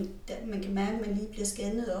ind, og man kan mærke, at man lige bliver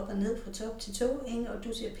scannet op og ned fra top til tå, ikke? Og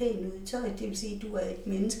du ser pæn ud i tøjet, det vil sige, at du er et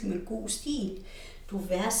menneske med god stil, du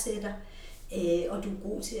værdsætter, og du er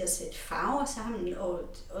god til at sætte farver sammen,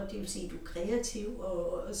 og det vil sige, at du er kreativ,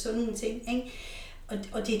 og sådan nogle ting, ikke?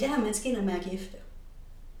 Og det er der, man skal ind og mærke efter,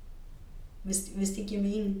 hvis det giver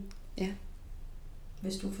mening. Ja.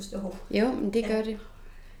 Hvis du forstår. Jo, men det gør det.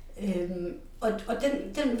 Og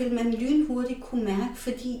den vil man lynhurtigt kunne mærke,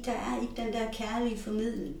 fordi der er ikke den der kærlige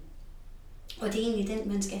formidling. Og det er egentlig den,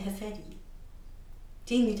 man skal have fat i.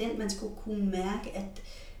 Det er egentlig den, man skulle kunne mærke,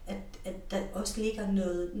 at der også ligger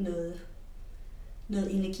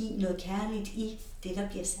noget energi, noget kærligt i det, der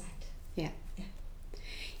bliver sagt. Ja.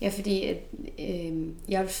 Ja, fordi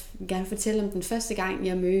jeg vil gerne fortælle om den første gang,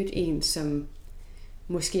 jeg mødte en, som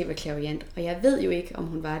måske var clairvoyant. Og jeg ved jo ikke, om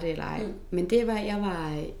hun var det eller ej. Men det er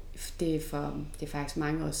faktisk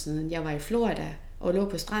mange år siden. Jeg var i Florida og lå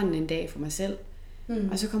på stranden en dag for mig selv.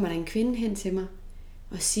 Og så kommer der en kvinde hen til mig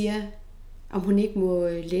og siger, om hun ikke må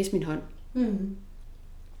læse min hånd.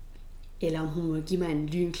 Eller om hun må give mig en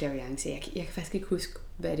lynklaviance. Jeg kan faktisk ikke huske,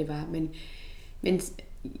 hvad det var. Men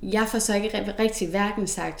jeg får så ikke rigtig hverken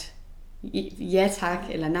sagt ja tak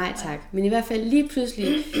eller nej tak. Men i hvert fald lige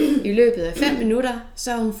pludselig i løbet af 5 minutter,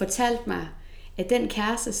 så har hun fortalt mig, at den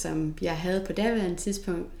kæreste, som jeg havde på daværende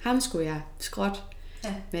tidspunkt, ham skulle jeg skråt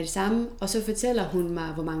med det samme. Og så fortæller hun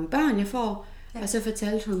mig, hvor mange børn jeg får, og så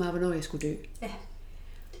fortalte hun mig, hvornår jeg skulle dø. Ja.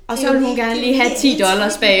 Og så ville hun gerne lige have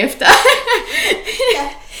 $10 bagefter. Ja,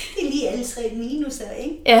 det er lige alle 3 minuser,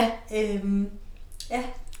 ikke? Ja.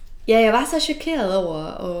 Ja, jeg var så chokeret over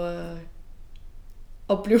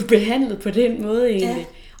at blive behandlet på den måde egentlig.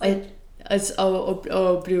 Ja.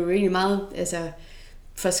 Og blev egentlig meget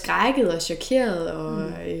forskrækket og chokeret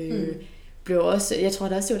og blev også, jeg tror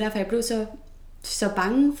da også, det var derfor, jeg blev så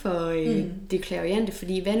bange for det clairvoyante,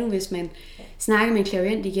 fordi hvad nu hvis man snakker med en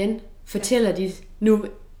clairvoyant igen, fortæller de nu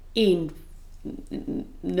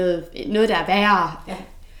noget der er værre. Ja.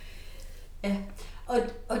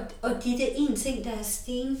 Og det er en ting, der er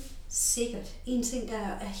stensikkert. En ting, der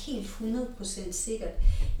er helt 100% sikkert.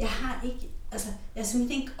 Jeg har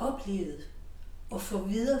simpelthen ikke oplevet at få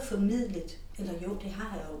videreformidlet, eller jo, det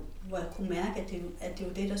har jeg jo, hvor jeg kunne mærke, at det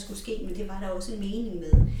var det, der skulle ske, men det var der også en mening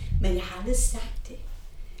med. Men jeg har aldrig sagt det.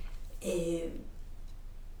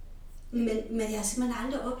 Men jeg har simpelthen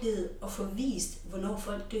aldrig oplevet at få vist, hvornår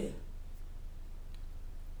folk dør.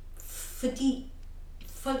 Fordi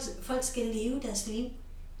folk skal leve deres liv.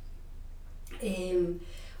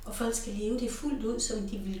 Og folk skal leve det fuldt ud, som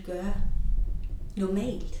de vil gøre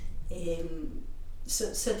normalt.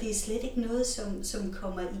 Så det er slet ikke noget, som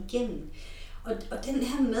kommer igennem. Og den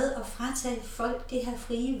her med at fratage folk det her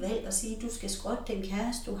frie valg og sige, du skal skrotte den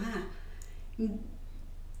kæreste, du har,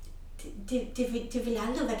 det vil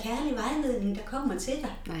aldrig være kærlig vejledning, der kommer til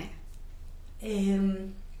dig. Nej.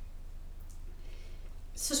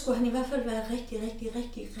 Så skulle han i hvert fald være rigtig, rigtig,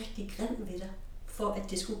 rigtig, rigtig grim ved dig, for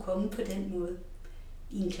at det skulle komme på den måde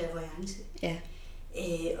i en clairvoyance. Ja.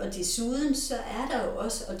 Og desuden så er der jo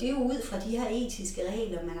også, og det er jo ud fra de her etiske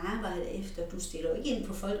regler, man arbejder efter, du stiller jo ikke ind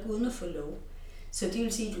på folk uden at få lov. Så det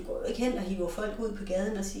vil sige, at du går jo ikke hen og hiver folk ud på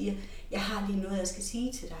gaden og siger, jeg har lige noget, jeg skal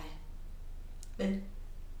sige til dig. Vel?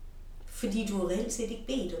 Fordi du har reelt set ikke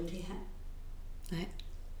bedt om det her. Nej.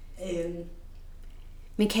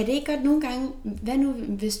 Men kan det ikke godt nogle gange, hvad nu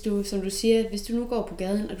hvis du, som du siger, hvis du nu går på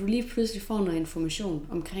gaden, og du lige pludselig får noget information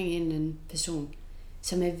omkring en eller anden person,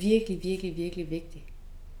 som er virkelig, virkelig, virkelig vigtig.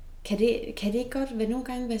 Kan det ikke godt nogle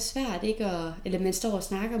gange være svært, ikke eller man står og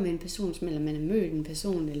snakker med en person, eller man har mødt en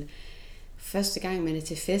person, eller første gang man er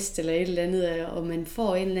til fest, eller et eller andet, og man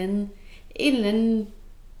får et eller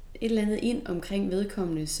andet ind omkring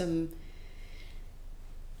vedkommende, som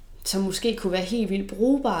måske kunne være helt vildt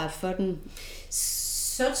brugbart for den.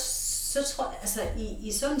 Så tror jeg, altså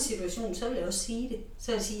i sådan en situation, så vil jeg også sige det.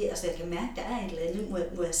 Så vil jeg sige, altså jeg kan mærke, der er et eller andet,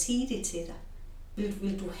 må jeg sige det til dig?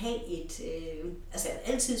 Vil du have et, altså jeg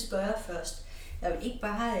vil altid spørge først. Jeg vil ikke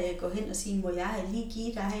bare gå hen og sige, må jeg lige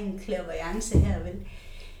give dig en clairvoyance her, vel?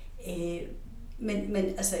 Men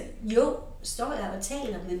altså, jo, står jeg og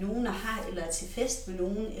taler med nogen, og har, eller er til fest med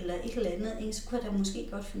nogen, eller et eller andet, ikke, så kunne jeg da måske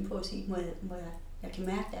godt finde på at sige, jeg kan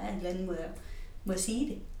mærke, der er et eller andet, må jeg sige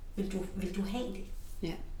det? Vil du have det?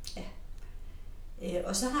 Ja.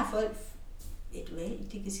 Og så har folk et valg,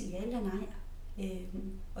 de kan sige ja eller nej.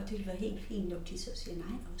 Og det vil være helt fint, når de så siger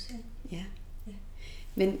nej også. Ja.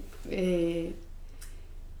 Men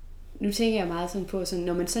nu tænker jeg meget sådan på, sådan,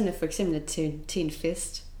 når man sådan er for eksempel til en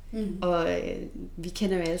fest, og vi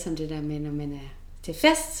kender jo alle sammen det der med, når man er til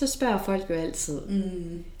fest, så spørger folk jo altid,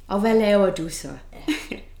 og hvad laver du så?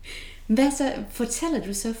 Ja. Hvad så? Fortæller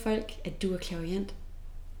du så folk, at du er clairvoyant,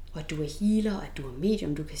 og at du er healer, og at du er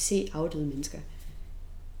medium, du kan se afdøde mennesker?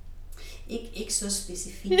 Ikke så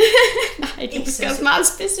specifikt. Nej, det er måske også meget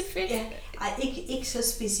specifikt. Ja, ikke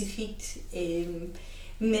så specifikt.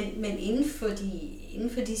 Men inden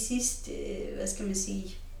for de sidste, hvad skal man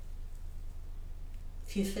sige,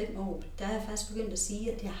 4-5 år, der er jeg faktisk begyndt at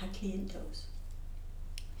sige, at jeg har klienter også.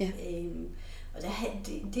 Ja. Og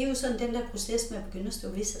det er jo sådan den der proces med at begynde at stå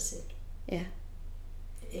ved sig selv. Ja.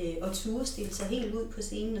 Og turde stille sig helt ud på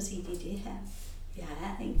scenen og sige, det er det her, jeg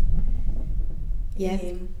er, ikke? Ja,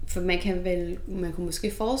 for man kunne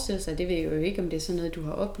måske forestille sig, det ved jeg jo ikke, om det er sådan noget, du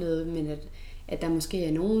har oplevet, men at der måske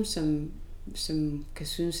er nogen, som kan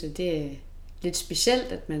synes, at det er lidt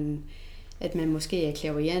specielt, at man måske er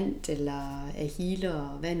clairvoyant eller er healer,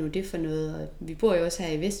 og hvad nu det for noget. Og vi bor jo også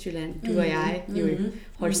her i Vestjylland, du og jeg, jo i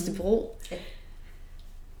Holstebro.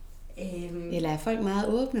 Eller er folk meget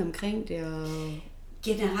åbne omkring det? Og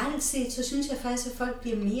generelt set, så synes jeg faktisk, at folk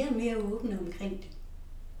bliver mere og mere åbne omkring det.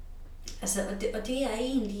 Altså, og det er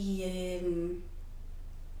egentlig...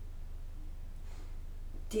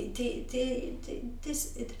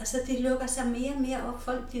 Det lukker sig mere og mere op.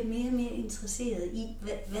 Folk bliver mere og mere interesseret i,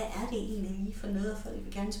 hvad er det egentlig lige for noget, og folk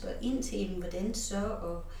vil gerne spørge ind til dem, hvordan så,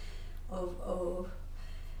 og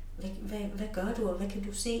hvad gør du, og hvad kan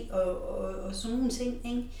du se, og sådan nogle ting,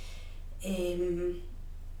 ikke?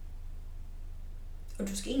 Og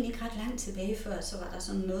du skal egentlig ikke ret langt tilbage før, så var der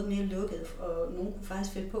sådan noget mere lukket, og nogen kunne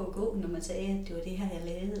faktisk finde på at gå, når man sagde, at det var det her, jeg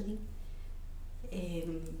lavede, ikke?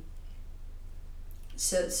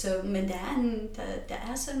 Men der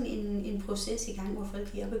er sådan en proces i gang, hvor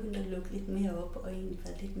folk lige er begyndt at lukke lidt mere op, og egentlig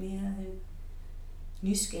være lidt mere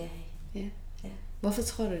nysgerrige. Ja. Hvorfor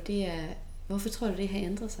tror du, det har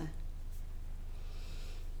ændret sig?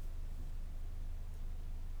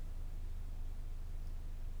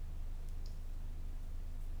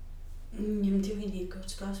 Jamen, det er jo egentlig et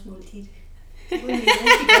godt spørgsmål, Ditte. Det er jo egentlig et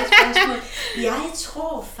rigtig godt spørgsmål. Jeg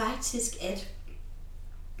tror faktisk, at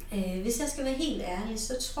hvis jeg skal være helt ærlig,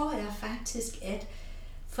 så tror jeg faktisk, at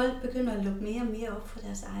folk begynder at lukke mere og mere op for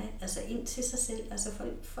deres eget, altså ind til sig selv. Altså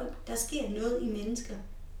folk, der sker noget i mennesker.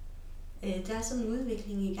 Der er sådan en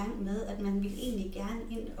udvikling i gang med, at man vil egentlig gerne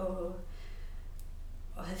ind og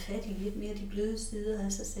have fat i lidt mere de bløde sider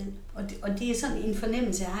af sig selv. Og det er sådan en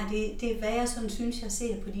fornemmelse, jeg har. Det er, hvad jeg sådan synes, jeg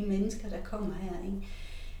ser på de mennesker, der kommer her, ikke?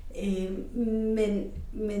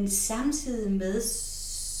 Men samtidig med,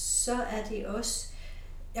 så er det også...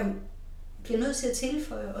 Jeg bliver nødt til at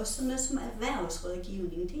tilføje også sådan noget som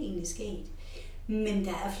erhvervsrådgivning. Det er egentlig sket. Men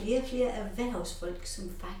der er flere og flere erhvervsfolk, som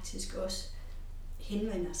faktisk også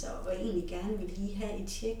henvender sig og egentlig gerne vil lige have et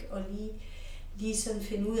tjek og lige sådan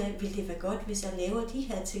finde ud af, vil det være godt, hvis jeg laver de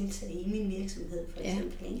her tiltag i min virksomhed, for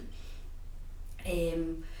eksempel. Ikke?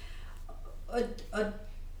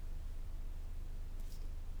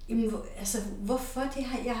 Altså, hvorfor det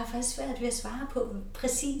har jeg faktisk svært ved at svare på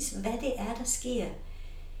præcis, hvad det er, der sker.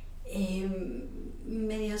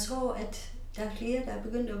 Men jeg tror, at der er flere, der er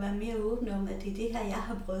begyndt at være mere åbne om, at det er det her, jeg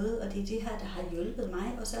har prøvet, og det er det her, der har hjulpet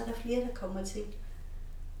mig, og så er der flere, der kommer til.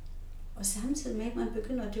 Og samtidig med, at man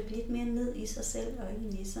begynder at dykke lidt mere ned i sig selv, og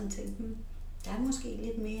egentlig sådan tænke, der er måske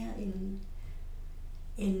lidt mere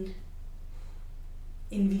end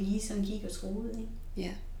vi lige sådan gik og troede, ikke?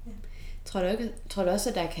 Ja. Tror du også,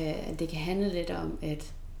 at det kan handle lidt om,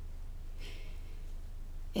 at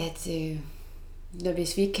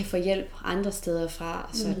hvis vi ikke kan få hjælp andre steder fra,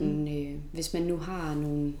 sådan, hvis man nu har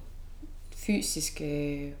nogle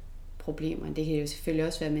fysiske problemer, det kan jo selvfølgelig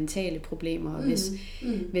også være mentale problemer, og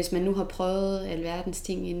hvis man nu har prøvet alverdens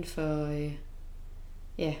ting inden for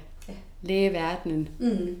lægeverdenen,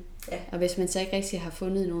 og hvis man så ikke rigtig har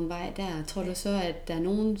fundet nogen vej der, tror du så, at der er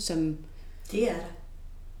nogen, som det er der,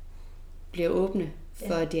 bliver åbne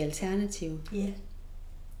for det alternative? Ja,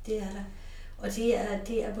 det er der. Og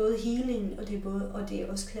det er både healing, og det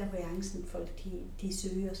er også clairvoyancen, folk de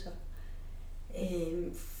søger sig.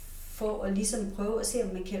 For at ligesom prøve at se,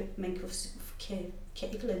 om man kan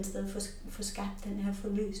et eller andet sted få skabt den her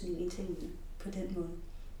forløsning i tingene på den måde.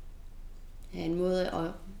 en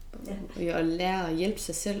måde at lære at hjælpe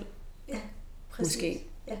sig selv. Ja, præcis. Måske.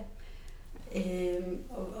 Ja.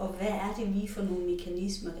 Og hvad er det lige for nogle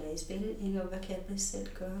mekanismer, der er i spil, ikke? Og hvad kan jeg bedst selv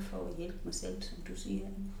gøre for at hjælpe mig selv, som du siger?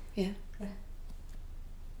 Ja. Ja.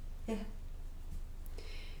 Ja.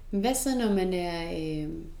 Men hvad så,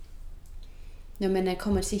 når man er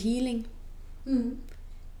kommet til healing? Mm.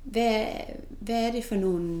 Hvad er det for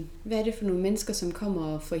nogle mennesker, som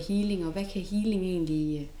kommer for healing, og hvad kan healing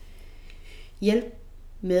egentlig hjælpe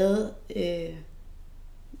med?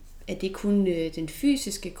 Er det kun den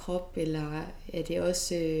fysiske krop, eller er det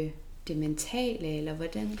også det mentale, eller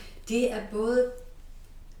hvordan? Det er både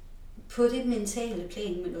på det mentale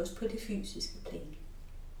plan, men også på det fysiske plan.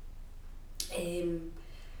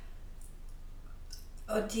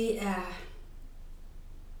 Og det er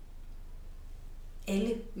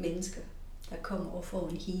alle mennesker, der kommer og får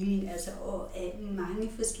en healing, altså og af mange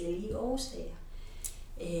forskellige årsager.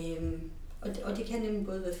 Og det kan nemlig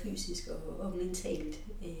både være fysisk og mentalt.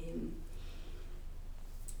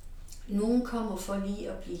 Nogle kommer for lige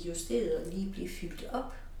at blive justeret og lige blive fyldt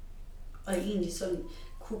op, og egentlig sådan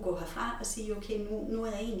kunne gå herfra og sige, okay, nu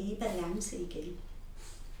er jeg egentlig i balance igen.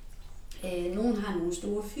 Nogle har nogle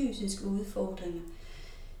store fysiske udfordringer,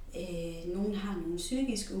 nogle har nogle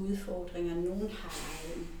psykiske udfordringer, nogle har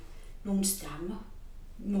nogle stammer,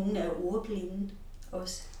 nogle er ordblinde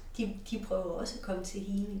også. De prøver også at komme til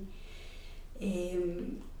healing.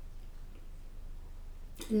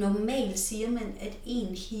 Normalt siger man, at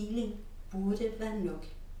en healing burde være nok.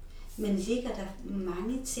 Men ligger der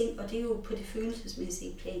mange ting, og det er jo på det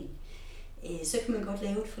følelsesmæssige plan, så kan man godt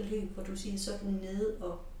lave et forløb, hvor du siger sådan ned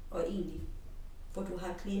og egentlig, hvor du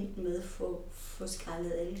har klienten med få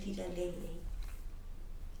skrællet alle de der lag af.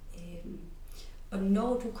 Og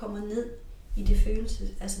når du kommer ned i det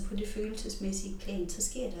på det følelsesmæssige plan, så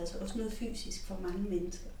sker der altså også noget fysisk for mange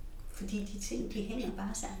mennesker. Fordi de ting, de hænger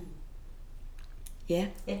bare sammen. Ja,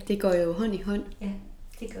 det går jo hånd i hånd. Ja,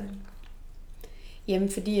 det gør det. Jamen,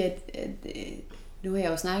 fordi nu har jeg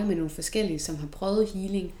jo snakket med nogle forskellige, som har prøvet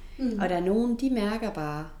healing, og der er nogen, de mærker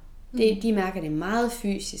bare, de mærker det meget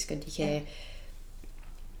fysisk, og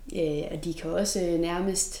de kan også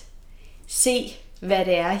nærmest se, hvad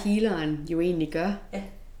det er, healeren jo egentlig gør. Ja.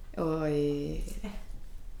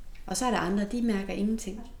 Og så er der andre, de mærker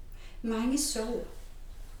ingenting. Mange sover.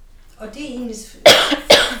 Og det er egentlig...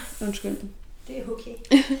 Undskyld. Det er okay.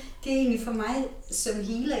 Det er egentlig for mig som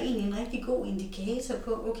healer egentlig en rigtig god indikator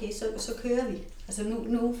på, okay, så kører vi. Altså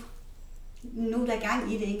nu er der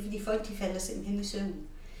gang i det, ikke? Fordi folk de falder simpelthen i søvn.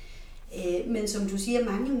 Men som du siger,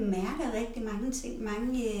 mange mærker rigtig mange ting.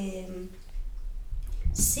 Mange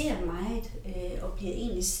ser meget og bliver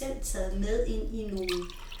egentlig selv taget med ind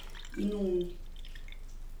i nogle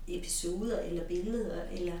episoder eller billeder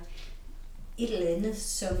eller et eller andet,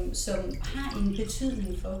 som har en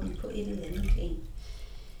betydning for dem på et eller andet plan.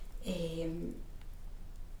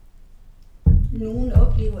 Nogle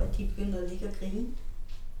oplever, at de begynder at ligge og grine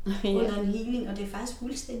under en healing, og det er faktisk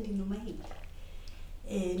fuldstændig normalt.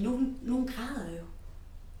 Nogle græder jo,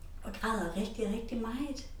 og græder rigtig, rigtig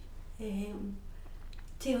meget.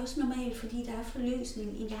 Det er også normalt, fordi der er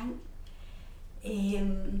forløsning i gang.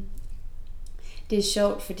 Det er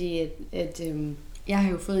sjovt, fordi at jeg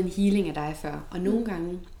har jo fået en healing af dig før, og nogle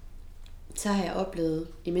gange, så har jeg oplevet,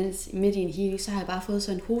 midt i en healing, så har jeg bare fået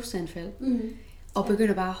sådan en hosteanfald, og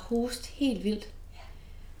begynder bare at hoste helt vildt.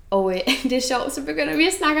 Og det er sjovt, så begynder vi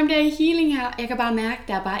at snakke om det her i healing her, jeg kan bare mærke, at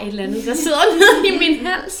der er bare et eller andet, der sidder nede i min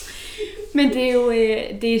hals. Men det er jo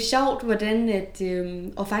det er sjovt, hvordan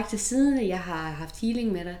og faktisk siden jeg har haft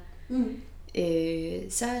healing med dig,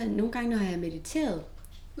 så nogle gange, når jeg har mediteret,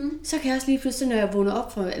 så kan jeg også lige pludselig, når jeg vågner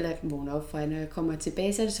op fra, når jeg kommer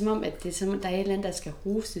tilbage, så er det som om, at det er som om, der er et eller andet, der skal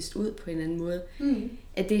hostes ud på en eller anden måde.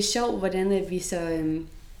 At det er sjovt, hvordan at vi så...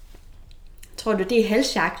 tror du, det er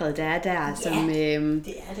halschakret, der er der? Ja, som,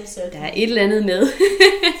 det er det så. Der er et eller andet med.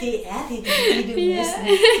 Det er det ja.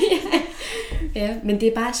 Ja, men det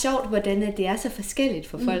er bare sjovt, hvordan at det er så forskelligt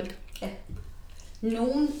for folk. Ja.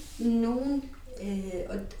 Nogen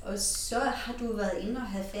og så har du været inde og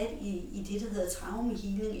have fat i det, der hedder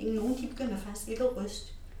traumehealing. Nogle, de begynder faktisk ikke at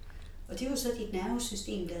ryste. Og det er jo så dit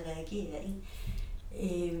nervesystem, der reagerer.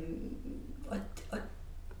 Ikke? Og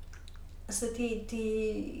altså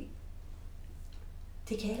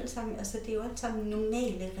det kan alt sammen, altså det er jo alt sammen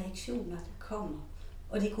normale reaktioner, der kommer.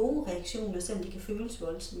 Og det er gode reaktioner, selvom de kan føles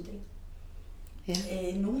voldsomt. Ikke?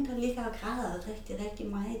 Ja. Nogen, der ligger og græder rigtig, rigtig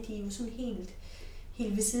meget, de er jo sådan helt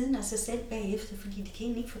ved siden af sig selv bagefter, fordi de kan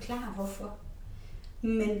egentlig ikke forklare, hvorfor.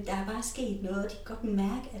 Men der er bare sket noget, og de kan godt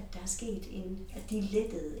mærke, at der er sket at de er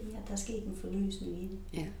lettede, at der er sket en forløsning i det.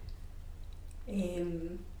 Ja.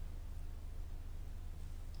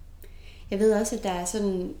 Jeg ved også, at der er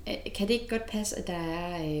sådan, kan det ikke godt passe, at der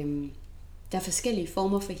er forskellige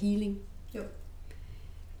former for healing? Jo.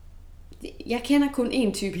 Jeg kender kun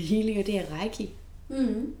én type healing, og det er Reiki.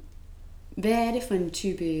 Mm-hmm. Hvad er det for en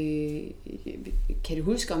type, kan du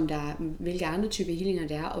huske om hvilke andre typer healinger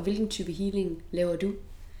der er, og hvilken type healing laver du?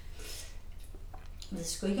 Jeg ved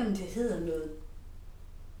sgu ikke, om det hedder noget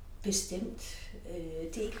bestemt.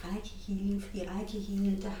 Det er ikke Reiki healing, fordi Reiki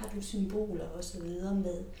healing, der har du symboler og så videre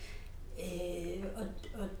med.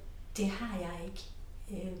 Og det har jeg ikke.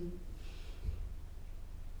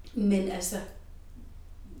 Men altså,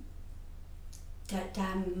 der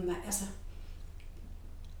er altså,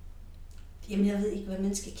 jamen jeg ved ikke, hvad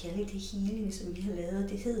man skal kalde det healing, som vi har lavet.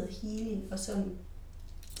 Det hedder healing, og sådan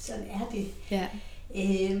er det. Ja.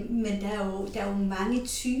 Men der er jo mange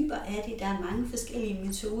typer af det. Der er mange forskellige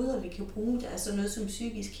metoder, vi kan bruge. Der er sådan noget som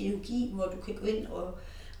psykisk kirurgi, hvor du kan gå ind og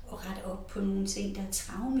rette op på nogle ting. Der er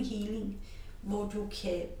traumehealing, hvor du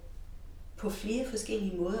kan på flere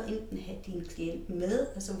forskellige måder enten have din klient med,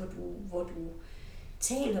 altså hvor du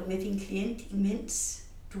taler med din klient, imens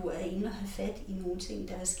du er inde og har fat i nogle ting,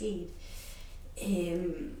 der er sket.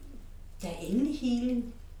 Der er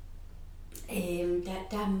englehealing.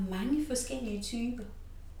 Der er mange forskellige typer.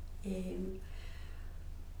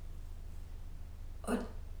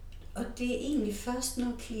 Og det er egentlig først,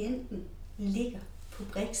 når klienten ligger på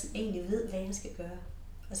briksen, egentlig ved, hvad jeg skal gøre.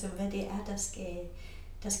 Altså hvad det er,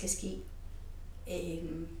 der skal ske.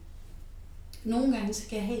 Nogle gange så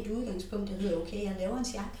kan jeg have et udgangspunkt, der hedder, okay, jeg laver en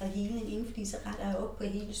chakra healing inden, fordi så retter jeg op på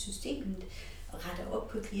hele systemet, og retter op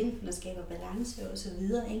på klienten og skaber balance og så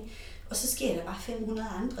videre, ikke? Og så sker der bare 500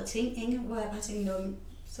 andre ting, ikke? Hvor jeg bare tænker,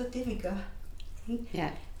 så er det vi gør. Ikke? Ja.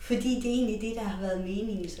 Fordi det er egentlig det, der har været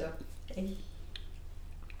meningen så. Ikke?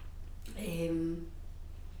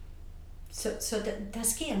 Så der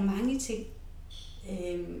sker mange ting.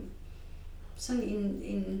 Sådan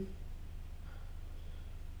en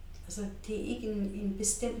altså det er ikke en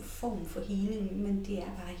bestemt form for healing, men det er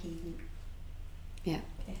bare healing. Ja.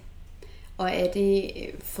 Og er det,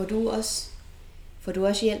 får du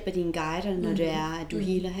også hjælp af dine guider, når det er, at du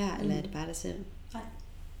healer her, eller er det bare dig selv? Nej,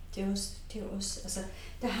 det er også, altså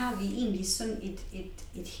der har vi egentlig sådan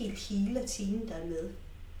et helt healer-team, der er med.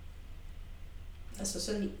 Altså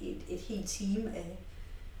sådan et helt team af,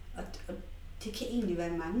 og det kan egentlig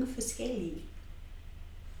være mange forskellige.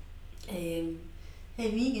 Her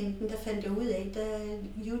i weekenden, der fandt jeg ud af, da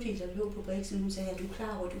Judy, der lå på briksen, hun sagde, at du er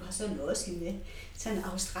klar over, at du har sådan også med sådan en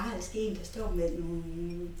australsk en, der står med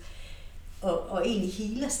nogle, og egentlig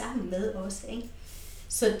healer sammen med os, ikke?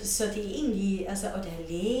 Så det er egentlig, altså, og der er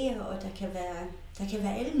læger, og der kan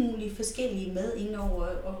være alle mulige forskellige med indover,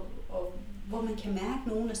 og hvor man kan mærke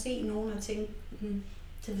nogen og se nogen og tænke,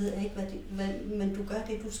 det ved jeg ikke, men du gør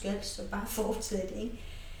det, du skal, så bare fortsæt, ikke?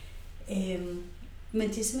 Men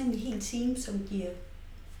det er simpelthen et helt team,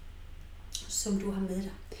 som du har med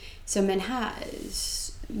dig. Så man har,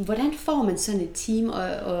 hvordan får man sådan et team,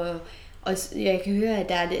 og jeg kan høre,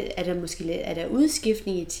 at er der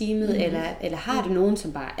udskiftning i teamet, eller har du nogen,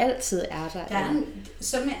 som bare altid er der?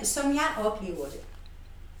 Som jeg oplever det,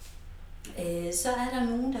 så er der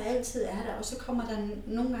nogen, der altid er der, og så kommer der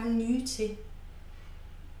nogle gange nye til,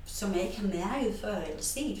 som jeg ikke har mærket før, eller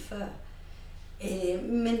set før.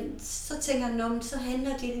 Men så tænker jeg, så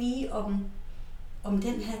handler det lige om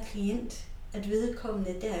den her klient, at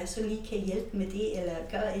vedkommende der så lige kan hjælpe med det, eller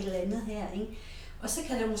gøre et eller andet her, ikke? Og så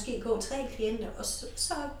kan der måske gå 3 klienter, og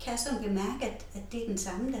så kan jeg sådan bemærke, at det er den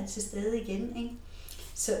samme, der er til stede igen, ikke?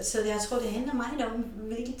 Så jeg tror, det handler meget om,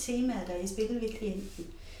 hvilke temaer der er i spil ved klienten.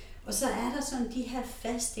 Og så er der sådan de her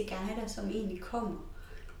faste guider, som egentlig kommer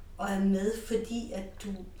og er med, fordi at du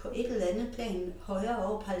på et eller andet plan højere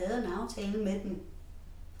op har lavet en aftale med dem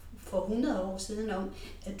for 100 år siden om,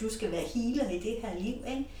 at du skal være healer i det her liv,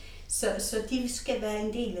 ikke? Så de skal være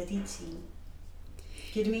en del af dit team.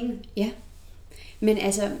 Giver det mening? Ja. Men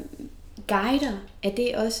altså, guider,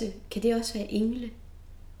 kan det også være engle?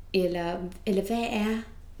 Eller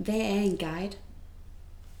hvad er en guide?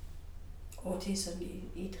 Det er sådan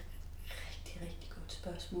et rigtig, rigtig godt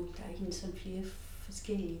spørgsmål. Der er ikke sådan flere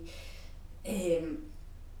forskellige.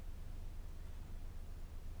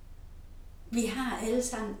 Vi har alle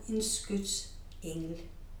sammen en skytsengel.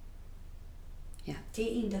 Ja. Det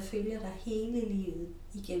er en, der følger dig hele livet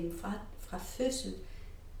igennem fra fødsel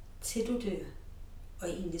til du dør. Og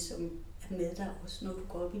egentlig som er med dig også, når du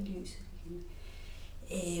går op i lyset igen.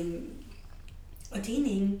 Og det er en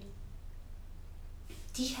engel.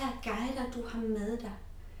 De her guider, du har med dig,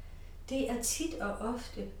 det er tit og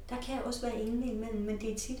ofte, der kan også være engle imellem, men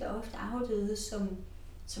det er tit og ofte afdøde,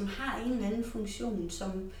 som har en eller anden funktion,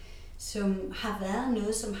 som har været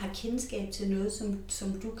noget, som har kendskab til noget,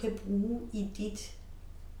 som du kan bruge i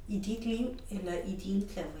dit liv, eller i dine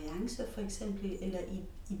clairvoyancer for eksempel, eller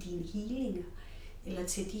i dine healinger, eller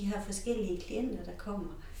til de her forskellige klienter, der kommer,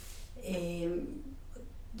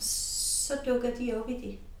 så dukker de op i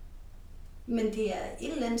det. Men det er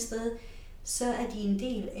et eller andet sted, så er de en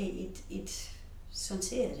del af et sådan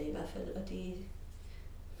ser jeg det i hvert fald, og det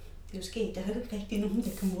er jo sket, der er jo ikke rigtig nogen,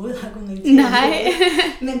 der kan modargumentere. Nej.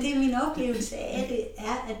 Men det er min oplevelse af det,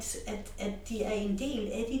 er, at de er en del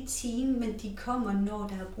af dit team, men de kommer, når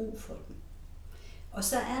der er brug for dem. Og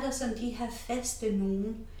så er der sådan de her faste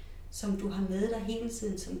nogen, som du har med dig hele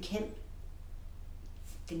tiden, som kan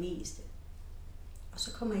det meste. Og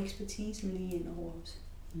så kommer ekspertisen lige ind over os.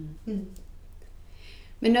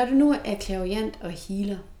 Men når du nu er clairvoyant og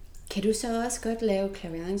healer, kan du så også godt lave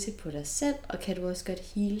clairvoyance på dig selv, og kan du også godt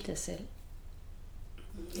heale dig selv?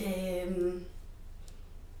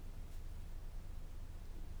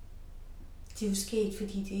 Det er jo sket,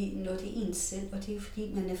 fordi når det er ens selv, og det er jo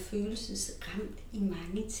fordi, man er følelsesramt i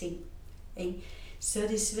mange ting. Ikke? Så er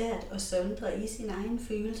det svært at sondre i sin egen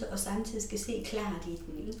følelse, og samtidig skal se klart i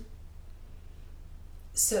den. Ikke?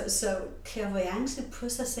 Så clairvoyance på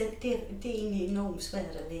sig selv, det er egentlig enormt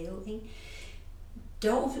svært at lave. Ikke?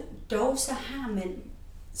 Dog så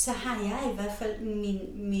har jeg i hvert fald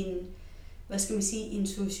min hvad skal man sige,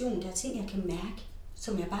 intuition. Der er ting, jeg kan mærke,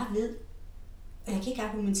 som jeg bare ved. Og jeg kan ikke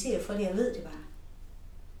argumentere for det, jeg ved det bare.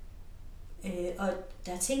 Og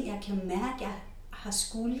der er ting, jeg kan mærke, jeg har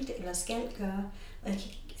skuldet eller skal gøre, og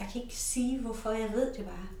jeg kan ikke sige, hvorfor jeg ved det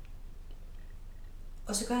bare.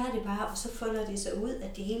 Og så gør jeg det bare, og så folder det sig ud,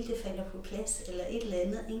 at det hele det falder på plads, eller et eller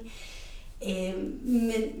andet. Ikke?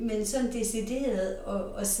 Men sådan decideret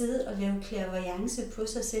at sidde og lave clairvoyance på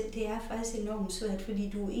sig selv, det er faktisk enormt svært, fordi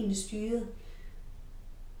du er egentlig styret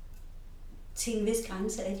til en vis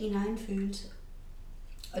grænse af dine egne følelser.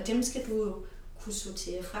 Og dem skal du kunne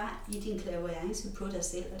sortere fra i din clairvoyance på dig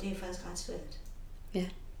selv, og det er faktisk ret svært. Ja.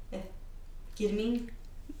 Giver det mening?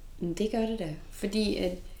 Det gør det da, fordi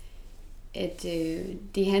at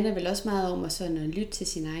det handler vel også meget om at lytte til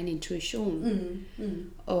sin egen intuition,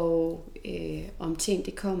 og om ting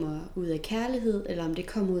det kommer ud af kærlighed, eller om det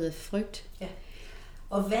kommer ud af frygt. Ja.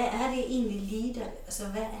 Og hvad er det egentlig lige der, altså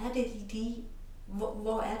hvad er det lige,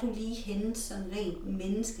 hvor er du lige henne sådan rent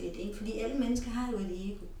menneskeligt, ikke? Fordi alle mennesker har jo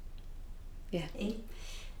et ego. Ja. Ikke?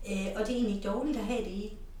 Og det er egentlig dårligt at have det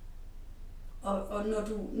i. Og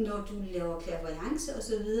når du laver clairvoyance og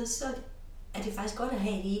så videre, så er det faktisk godt at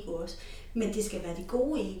have et ego også. Men det skal være det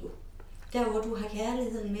gode ego. Der hvor du har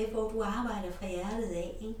kærligheden med, hvor du arbejder fra hjertet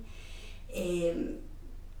af. Ikke?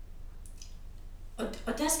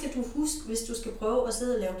 Og der skal du huske, hvis du skal prøve at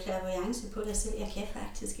sidde og lave clairvoyance på dig selv, jeg kan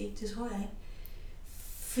faktisk ikke, det tror jeg ikke.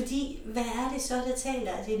 Fordi, hvad er det så, der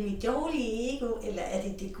taler? Er det mit dårlige ego, eller er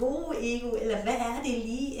det det gode ego, eller hvad er det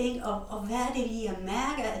lige, ikke? Og hvad er det lige, jeg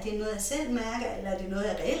mærker? Er det noget, jeg selv mærker, eller er det noget,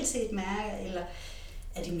 jeg reelt set mærker, eller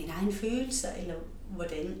er det mine egne følelser, eller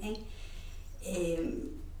hvordan, ikke?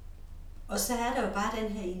 Og så er der jo bare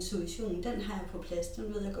den her intuition, den har jeg på plads,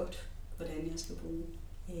 den ved jeg godt, hvordan jeg skal bruge.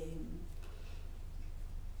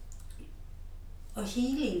 Og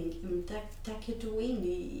healing, der kan du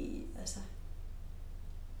egentlig, altså,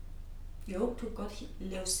 jo, du kan godt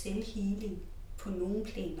lave selvhealing på nogle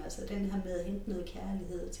planer, altså den her med at hente noget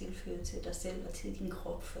kærlighed og tilføre til dig selv og til din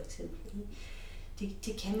krop for eksempel.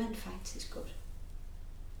 Det kan man faktisk godt.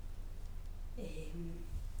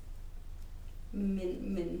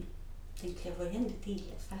 Men den clairvoyante del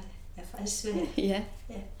er faktisk svær. Ja.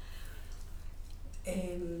 Ja.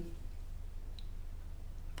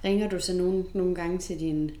 Ringer du så nogle gange til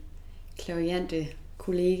dine clairvoyante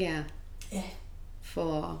kollegaer? Ja.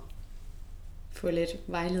 For at få lidt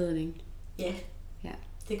vejledning? Ja.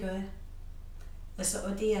 Det gør jeg. Altså,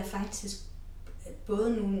 og det er faktisk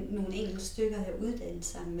både nogle enkelte stykker, jeg har uddannet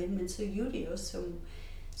sammen med, men så Julie også,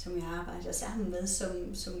 som jeg arbejder sammen med,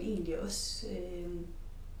 som egentlig også,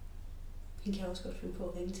 hende kan jeg også godt finde på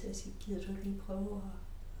at ringe til og sige, gider du ikke lige prøve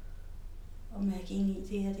at mærke ind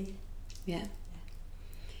i det og det? Ja.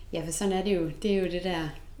 Ja, for sådan er det jo. Det er jo det der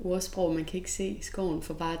ordsprog, man kan ikke se skoven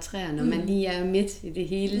for bare træer. Når man lige er midt i det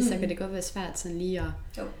hele, så kan det godt være svært sådan lige at...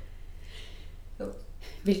 Jo.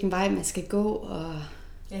 Hvilken vej man skal gå, og...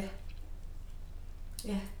 Ja,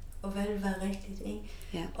 og hvad vil være rigtigt, ikke?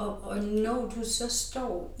 Ja. Og når du så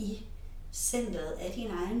står i centret af dine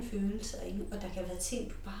egne følelser, ikke? Og der kan være ting,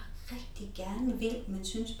 du bare rigtig gerne vil, men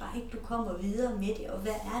synes bare ikke, du kommer videre med det, og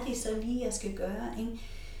hvad er det så lige, jeg skal gøre, ikke?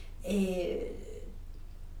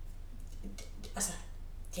 Altså,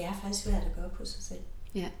 det er faktisk svært at gøre på sig selv.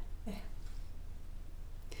 Ja.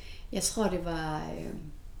 Jeg tror, det var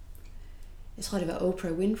jeg tror det var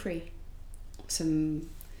Oprah Winfrey,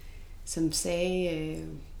 som sagde,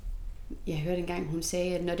 jeg hørte engang, hun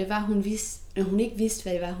sagde, at når hun ikke vidste,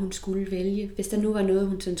 hvad det var, hun skulle vælge, hvis der nu var noget,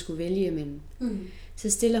 hun sådan skulle vælge imellem, så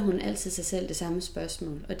stiller hun altid sig selv det samme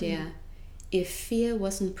spørgsmål, og det er, if fear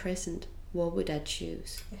wasn't present, what would I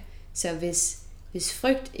choose? Ja. Så hvis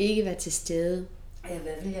frygt ikke var til stede,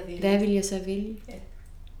 hvad vil jeg så vælge? Ja.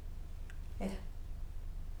 Ja.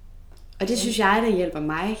 Og det synes jeg, der hjælper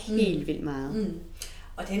mig helt vildt meget.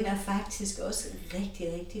 Og den er faktisk også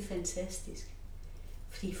rigtig, rigtig fantastisk.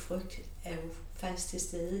 Fordi frygt er jo faktisk til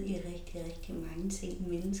stede i rigtig, rigtig mange ting.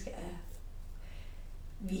 Mennesker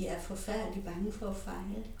vi er forfærdeligt bange for at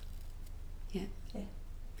fejle. Ja.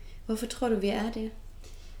 Hvorfor tror du, vi er det?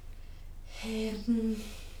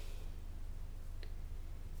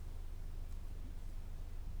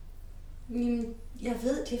 Jeg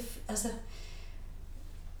ved det, altså...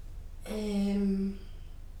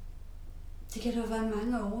 det kan der være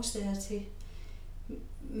mange årsager til.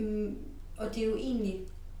 Og det er jo egentlig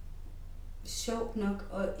sjovt nok,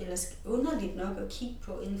 eller underligt nok at kigge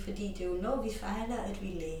på, fordi det er jo når vi fejler, at vi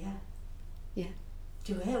lærer. Ja.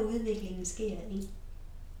 Det er jo her udviklingen sker, ikke?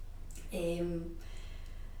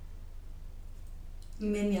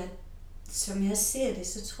 Men som jeg ser det,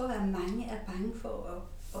 så tror jeg, at mange er bange for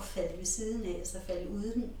at falde ved siden af, altså falde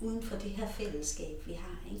uden for det her fællesskab, vi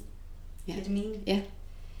har, ikke? Ja. Er det meningen? Ja.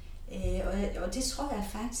 Og det tror jeg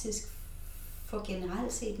faktisk for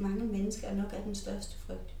generelt set mange mennesker nok er den største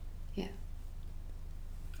frygt. Ja.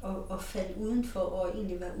 Og falde udenfor og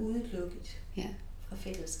egentlig være udelukket fra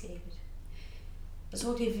fællesskabet. Jeg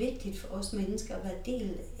tror, det er vigtigt for os mennesker at være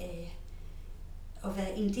del af,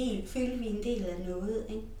 føle vi en del af noget,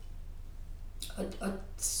 ikke? Og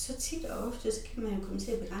så tit og ofte, så kan man jo komme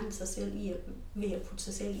til at begrænse sig selv ved at putte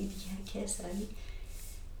sig selv i de her kasser, ikke?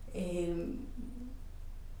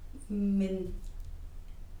 Men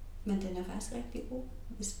den er faktisk rigtig god,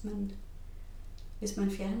 hvis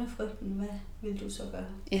man fjerner frygten. Hvad vil du så gøre?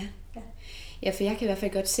 Ja, for jeg kan i hvert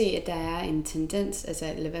fald godt se, at der er en tendens,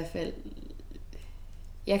 altså eller i hvert fald,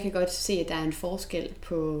 jeg kan godt se, at der er en forskel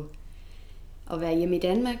på at være hjemme i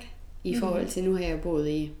Danmark, i forhold til, nu har jeg boet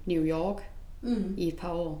i New York i et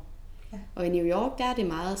par år. Ja. Og i New York, der er det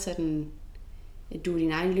meget sådan, at du er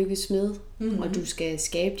din egen lykkes smed, og du skal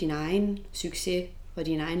skabe din egen succes og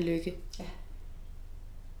din egen lykke. Ja.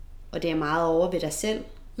 Og det er meget over ved dig selv,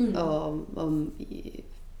 og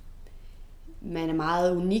man er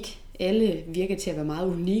meget unik. Alle virker til at være meget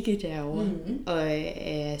unikke derovre, og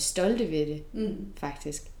er stolte ved det,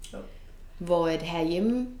 faktisk. Hvor at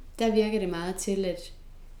herhjemme, der virker det meget til, at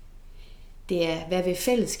det er, hvad vil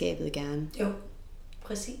fællesskabet gerne? Jo,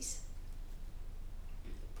 præcis.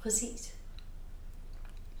 Præcis.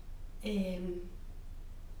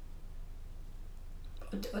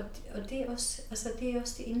 Og det er også, altså det er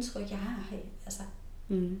også det indtryk, jeg har her. Altså,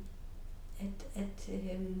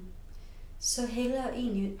 så hellere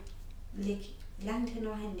egentlig langt hen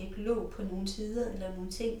og hen lægge låg på nogle sider eller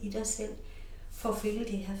nogle ting i dig selv, for at følge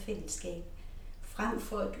det her fællesskab. Frem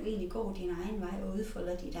for at du egentlig går din egen vej og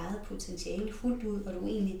udfolder dit eget potentiale fuldt ud, og du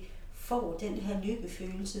egentlig får den her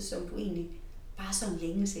lykkefølelse, som du egentlig bare sådan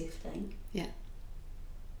længes efter, ikke? Ja.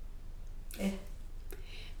 Ja.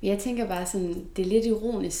 Jeg tænker bare sådan, det er lidt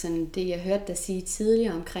ironisk, sådan det jeg hørte dig sige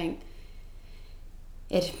tidligere omkring,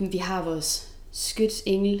 at vi har vores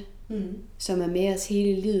skytsengel, som er med os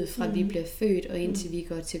hele livet, fra vi bliver født og indtil vi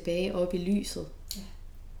går tilbage op i lyset. Ja.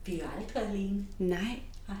 Vi er jo aldrig alene. Nej,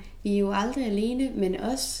 vi er jo aldrig alene, men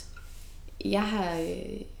også,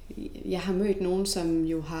 jeg har mødt nogen, som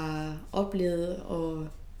jo har oplevet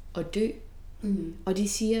at dø. Og de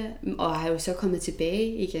siger, og har jo så kommet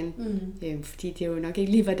tilbage igen, fordi det jo nok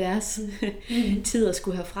ikke lige var deres tid at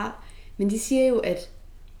skulle herfra. Men de siger jo, at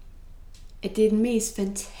det er den mest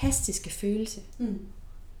fantastiske følelse,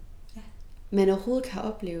 man overhovedet kan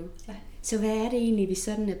opleve. Ja. Så hvad er det egentlig, vi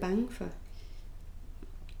sådan er bange for?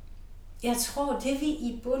 Jeg tror, det vi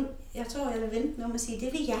i bund, jeg vil vente om at sige,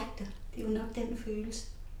 det vi jagter, det er jo nok den følelse.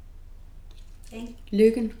 Ikke?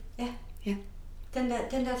 Lykken? Ja.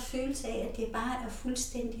 Den der følelse af, at det bare er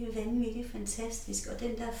fuldstændig vanvittigt fantastisk, og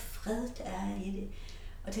den der fred, der er i det,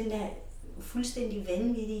 og den der fuldstændig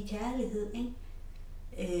vanvittige kærlighed, ikke?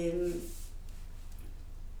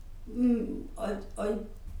 Og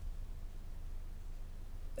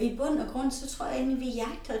i bund og grund, så tror jeg egentlig, vi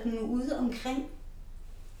jagter den ude omkring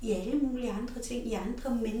i alle mulige andre ting, i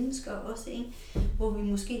andre mennesker også, ikke? Hvor vi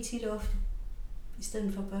måske tit og ofte, i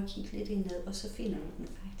stedet for bare at kigge lidt indad, og så finder vi den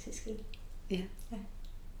faktisk, ikke? Ja.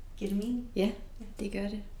 Giver det mening? Ja, det gør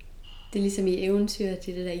det. Det er ligesom i eventyr,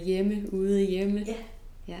 det der hjemme, ude hjemme.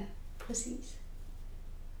 Ja. Præcis.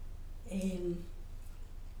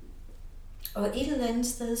 Og et eller andet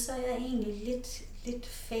sted, så er jeg egentlig lidt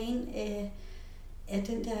fan af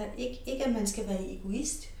den der, ikke at man skal være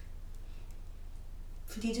egoist,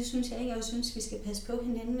 fordi det synes jeg ikke, og jeg synes, vi skal passe på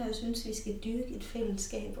hinanden, og jeg synes, vi skal dyrke et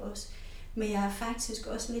fællesskab også. Men jeg er faktisk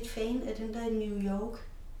også lidt fan af den der New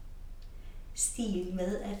York-stil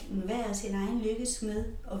med, at hver er sin egen lykkesmed,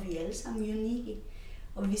 og vi er alle sammen unikke.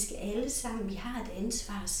 Og vi skal alle sammen, vi har et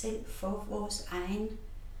ansvar selv for vores egen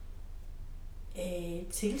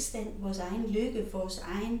tilstand, vores egen lykke, vores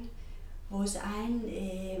egen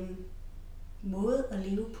måde at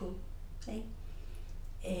leve på. Ikke?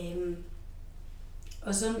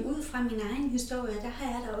 Og sådan ud fra min egen historie, der har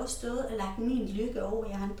jeg da også stået og lagt min lykke over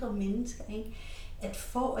i andre mennesker. Ikke? At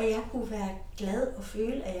for at jeg kunne være glad og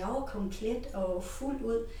føle, at jeg var komplet og fuldt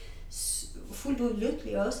ud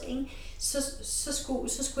lykkelig også, ikke?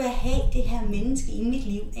 Så skulle jeg have det her menneske i mit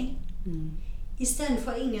liv. Ikke? Mm. I stedet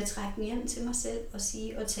for egentlig at trække den hjem til mig selv og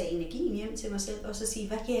sige, og tage energien hjem til mig selv, og så sige,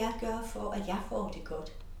 hvad kan jeg gøre for, at jeg får det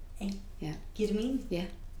godt? Ikke? Ja. Giver det mening? Ja.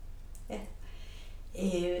 Ja.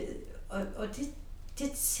 Og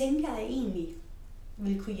det tænker jeg egentlig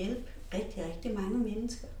vil kunne hjælpe rigtig, rigtig mange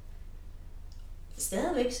mennesker.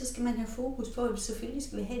 Stadigvæk så skal man have fokus på, at selvfølgelig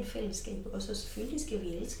skal vi have et fællesskab, og så selvfølgelig skal vi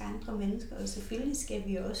elske andre mennesker, og selvfølgelig skal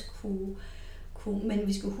vi også kunne men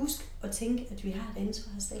vi skal huske at tænke, at vi har et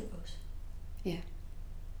ansvar selv også. Ja.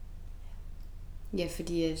 Ja,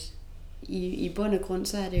 fordi at i bund og grund,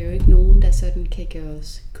 så er det jo ikke nogen, der sådan kan gøre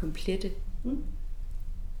os komplette. Mm.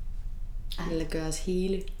 Eller gøre os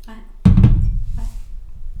hele. Nej.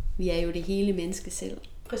 Vi er jo det hele menneske selv.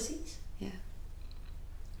 Præcis. Ja.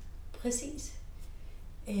 Præcis.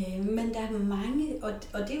 Men der er mange,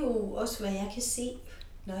 og det er jo også, hvad jeg kan se,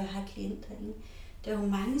 når jeg har klienter. Ikke? Der er jo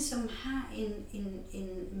mange, som har en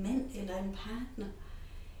mand eller en partner,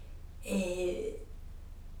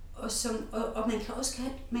 og man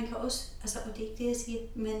kan også, altså, og det er ikke det, jeg siger,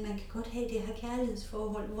 men man kan godt have det her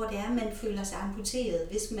kærlighedsforhold, hvor det er, man føler sig amputeret,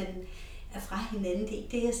 hvis man er fra hinanden. Det er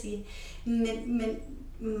ikke det, jeg siger. Men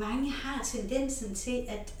mange har tendensen til,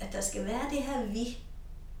 at der skal være det her vi,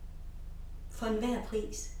 for enhver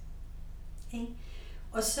pris. Ikke?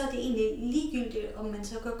 Og så er det egentlig ligegyldigt, om man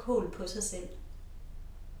så går kål på sig selv.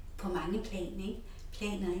 På mange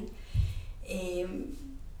planer. Ikke?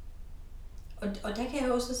 Og der kan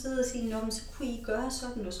jeg også sidde og sige, så kunne I gøre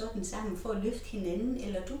sådan og sådan sammen for at løfte hinanden,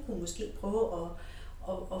 eller du kunne måske prøve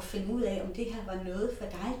at finde ud af, om det her var noget for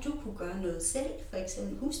dig. Du kunne gøre noget selv, for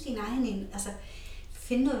eksempel. Husk din egen, altså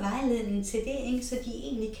finde noget vejledning til det, ikke? Så de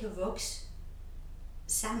egentlig kan vokse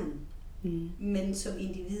sammen. Mm. Men som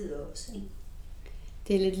individer også. Ikke?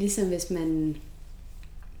 Det er lidt ligesom,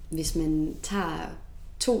 hvis man tager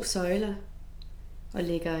 2 søjler og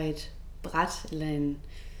lægger et bræt eller en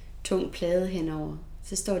tung plade henover,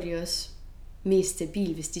 så står de også mest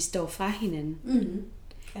stabil, hvis de står fra hinanden. Mm-hmm.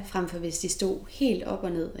 Ja. Frem for hvis de stod helt op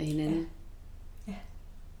og ned af hinanden. Ja.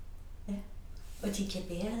 Og de kan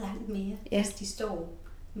bære langt mere, hvis de står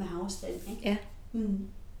med afstand. Ikke? Ja. Mm.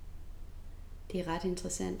 Det er ret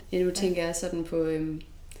interessant. Nu tænker jeg sådan på,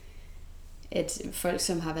 at folk,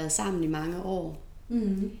 som har været sammen i mange år,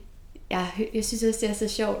 jeg synes også, det er så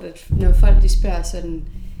sjovt, at når folk de spørger sådan,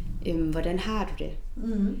 hvordan har du det?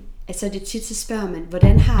 Mm. Altså det tit, så spørger man,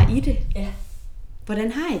 hvordan har I det? Ja.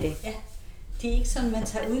 Hvordan har I det? Ja. Det er ikke sådan, man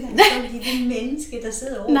tager udgangspunkt i det menneske, der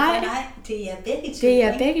sidder over. Nej, det er begge to. Det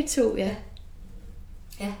er begge to, ja.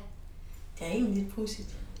 Ja. Det er egentlig lidt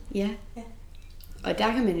pudsigt. Ja. Og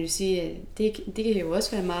der kan man jo sige, at det kan jo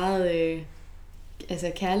også være meget,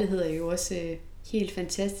 altså kærlighed er jo også helt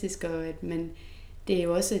fantastisk, og at det er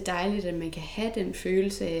jo også dejligt, at man kan have den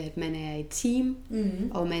følelse af, at man er et team,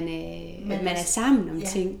 og man er sammen om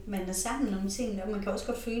ting. Man er sammen om ting, og man kan også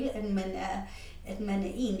godt føle, at man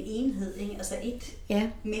er en enhed, ikke? Altså et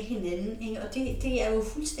med hinanden. Ikke? Og det er jo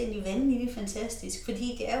fuldstændig vanvittigt fantastisk,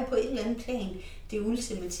 fordi det er jo på et eller andet plan det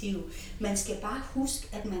ultimative. Man skal bare huske,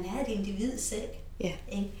 at man er et individ selv. Ja.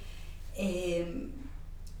 Ikke?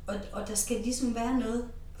 Og der skal ligesom være noget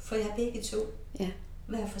for jer begge to. Ja.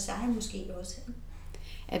 Hver for sig måske også.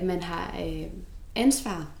 At man har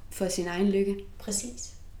ansvar for sin egen lykke.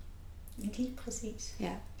 Præcis. Lige præcis.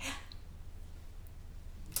 Ja.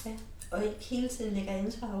 Og ikke hele tiden lægger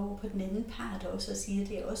ansvar over på den anden part også og siger, at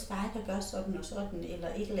det er også dig, der gør sådan og sådan, eller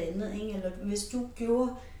et eller andet. Ikke? Eller hvis du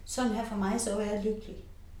gjorde sådan her for mig, så var jeg lykkelig.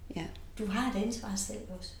 Ja. Du har et ansvar selv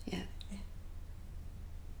også. Ja.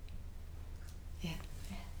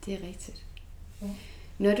 Det er rigtigt. Ja.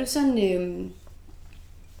 Når du sådan,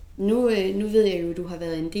 nu ved jeg jo, at du har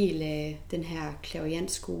været en del af den her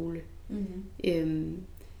clairvoyantskole. Mm-hmm.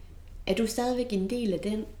 Er du stadigvæk en del af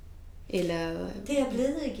den? Eller... Det er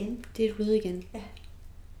blevet igen. Det er blevet igen. Ja.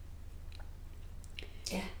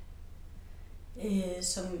 Ja.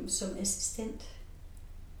 Som assistent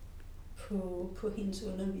på hendes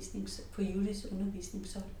på Julis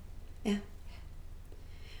undervisningshold. Ja.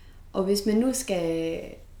 Og hvis man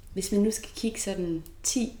nu skal kigge sådan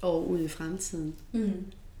 10 år ud i fremtiden,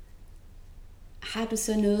 har du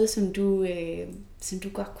så noget, som du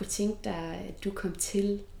godt kunne tænke dig, at du kom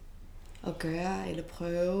til at gøre, eller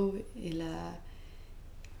prøve, eller...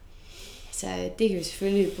 Altså, det kan jo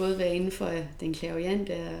selvfølgelig både være inden for den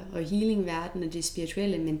clairvoyante og healing-verden og det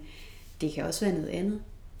spirituelle, men det kan også være noget andet.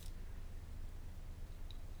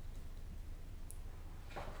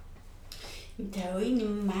 Der er jo egentlig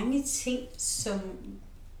mange ting,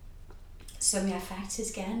 som jeg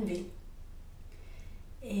faktisk gerne vil.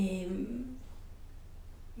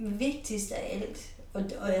 Vigtigst af alt,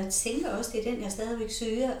 og jeg tænker også, det er den, jeg stadigvæk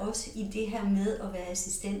søger, også i det her med at være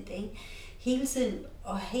assistent, ikke? Hele tiden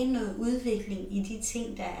at have noget udvikling i de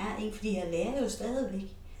ting, der er, ikke? Fordi jeg lærer jo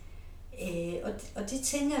stadigvæk. Og det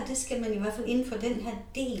tænker jeg, det skal man i hvert fald inden for den her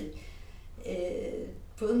del,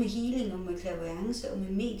 både med healing og med clairvoyance og med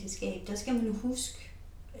medieskab, der skal man huske,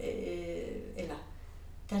 eller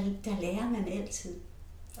der lærer man altid.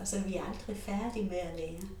 Altså vi er aldrig færdige med at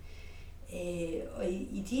lære. Og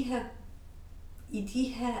i de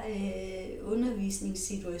her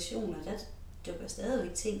undervisningssituationer, der dukker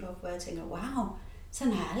stadigvæk ting op, hvor jeg tænker, wow,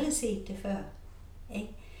 sådan har jeg aldrig set det før. Ikke?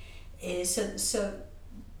 Så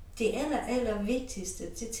det aller vigtigste,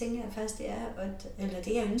 det tænker jeg faktisk, det er, eller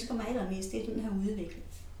det jeg ønsker mig allermest, det er den her udvikling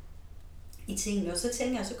i tingene. Og så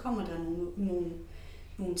tænker jeg, så kommer der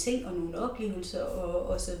nogle ting og nogle oplevelser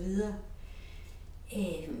og så videre.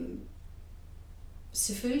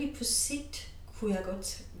 Selvfølgelig på sigt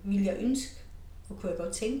ville jeg ønske, og kunne jeg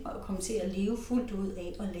godt tænke mig at komme til at leve fuldt ud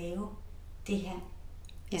af at lave det her.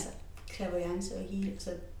 Ja. Altså clairvoyance og healing,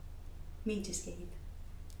 altså medieskab.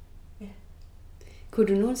 Ja. Kunne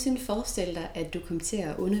du nogensinde forestille dig, at du kom til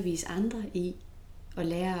at undervise andre i at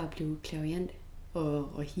lære at blive clairvoyant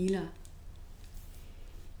og healer?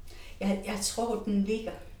 Jeg tror,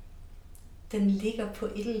 den ligger på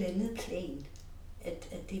et eller andet plan.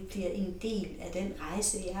 At det bliver en del af den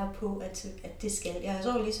rejse, jeg er på, at det skal. Jeg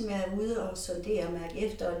så ligesom jeg er ude og sondere og mærke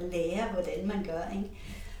efter og lære, hvordan man gør. Ikke?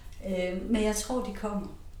 Men jeg tror, det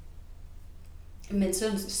kommer. Men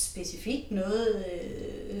sådan specifikt noget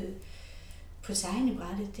på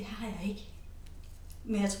tegnebrættet, det har jeg ikke.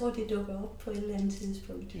 Men jeg tror, det dukker op på et eller andet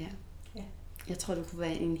tidspunkt. Ja. Jeg tror, du kunne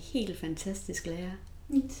være en helt fantastisk lærer.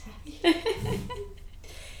 Tak.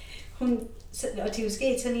 Og det er jo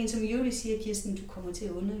sket sådan en, som Julie siger, Kirsten, du kommer til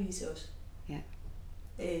at undervise os. Ja.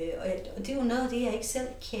 Og det er jo noget af det, jeg ikke selv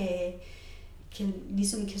kan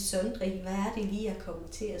sondre i, hvad er det lige, jeg kommer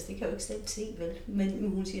til. Altså det kan jeg jo ikke selv se, vel. Men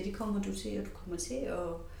hun siger, det kommer du til, og du kommer til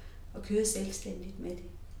at køre selvstændigt med det.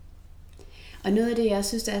 Og noget af det, jeg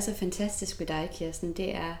synes, der er så fantastisk ved dig, Kirsten,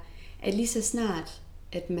 det er, at lige så snart,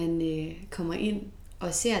 at man kommer ind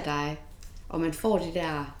og ser dig, og man får det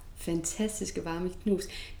der fantastiske varme knus,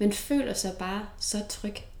 man føler sig bare så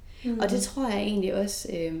tryg. Mm-hmm. Og det tror jeg egentlig også,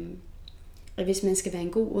 at hvis man skal være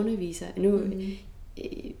en god underviser,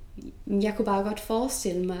 jeg kunne bare godt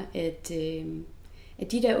forestille mig, at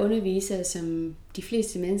de der undervisere, som de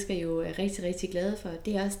fleste mennesker jo er rigtig, rigtig glade for,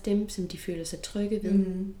 det er også dem, som de føler sig trygge ved.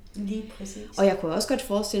 Mm, lige præcis. Og jeg kunne også godt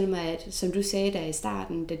forestille mig, at som du sagde der i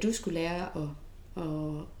starten, da du skulle lære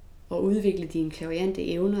at udvikle dine clairvoyante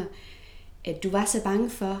evner, at du var så bange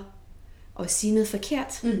for at sige noget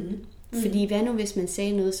forkert. Mm-hmm. Fordi hvad nu, hvis man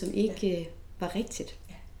sagde noget, som ikke var rigtigt?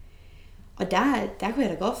 Ja. Og der kunne jeg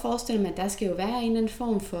da godt forestille mig, at der skal jo være en eller anden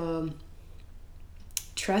form for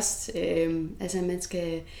trust. Altså man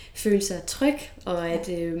skal føle sig tryg, og at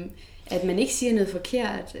man ikke siger noget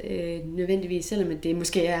forkert nødvendigvis, selvom det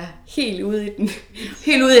måske er helt ude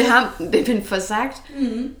i hampen, det man får sagt.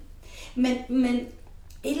 Mm-hmm. Men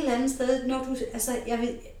et eller andet sted, når du, altså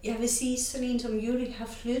jeg vil sige, sådan en som Julie har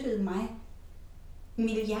flyttet mig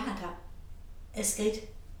milliarder af skridt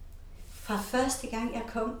fra første gang jeg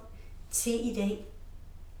kom til i dag.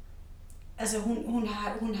 Altså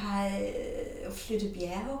hun har flyttet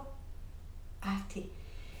bjerge-agtigt.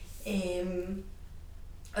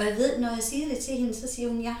 Og jeg ved, når jeg siger det til hende, så siger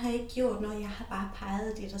hun, jeg har ikke gjort noget, jeg har bare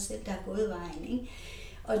peget det der selv, der er gået vejen, ikke?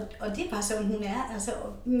 Og det er bare sådan, hun er. Altså,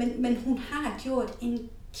 men hun har gjort en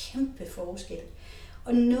kæmpe forskel.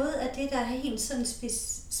 Og noget af det, der er helt sådan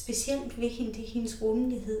specielt ved hende, det er hendes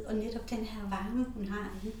rummelighed, og netop den her varme, hun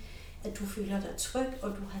har, at du føler dig tryg, og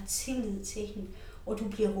du har tillid til hende. og du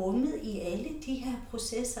bliver rummet i alle de her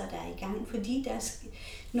processer, der er i gang. Fordi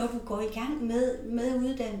når du går i gang med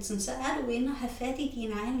uddannelsen, så er du inde og have fat i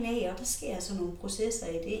din egen lag, og der sker altså nogle processer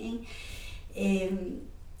i det, ikke?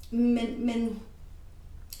 Men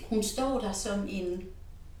hun står der som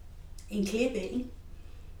en klippe, ikke?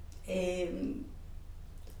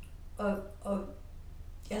 Og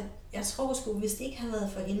jeg tror sgu, hvis det ikke havde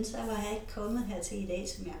været for hende, så var jeg ikke kommet her til i dag,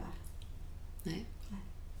 som jeg var. Nej.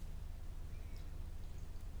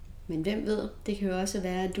 Men hvem ved, det kan jo også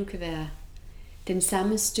være, at du kan være den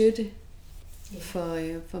samme støtte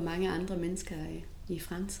for mange andre mennesker i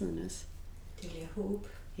fremtiden også. Det vil jeg håbe.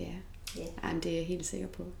 Ja. Jamen, det er jeg helt sikker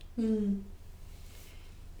på. Mm.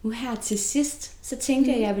 Nu her til sidst, så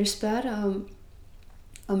tænkte jeg, at jeg ville spørge dig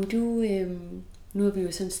om du... Nu har vi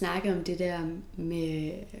jo sådan snakket om det der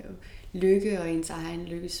med lykke og ens egen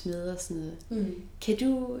lykkesmed og sådan noget. Mm.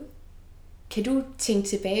 Kan du tænke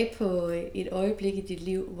tilbage på et øjeblik i dit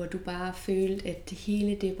liv, hvor du bare følte, at det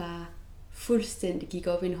hele det bare fuldstændig gik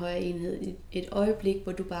op i en højere enhed? Et øjeblik,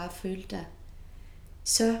 hvor du bare følte dig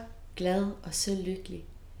så glad og så lykkelig?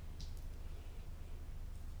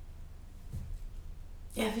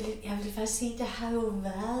 Jeg vil faktisk sige, at der har jo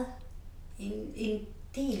været en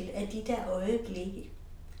del af de der øjeblikke.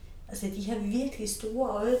 Altså de her virkelig store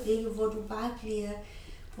øjeblikke, hvor du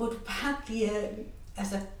bare bliver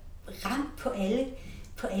altså ramt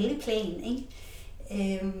på alle plan, ikke?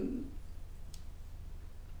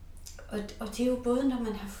 Og det er jo både, når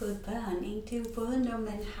man har fået børn, ikke? Det er jo både, når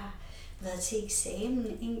man har været til eksamen,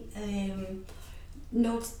 ikke?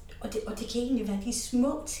 Og det kan egentlig være de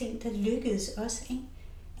små ting, der lykkedes også, ikke?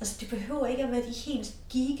 Altså det behøver ikke at være de helt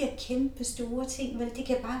kæmpe store ting, vel? Det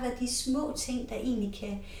kan bare være de små ting, der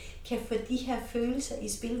egentlig kan få de her følelser i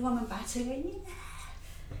spil, hvor man bare tænker,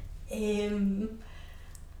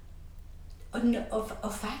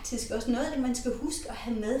 og faktisk også noget af det, man skal huske at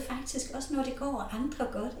have med, faktisk også når det går andre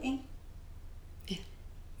godt, ikke? Ja.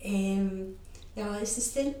 Jeg var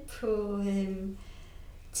assistent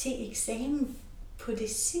til eksamen på det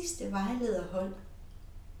sidste vejlederhold,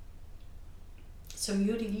 som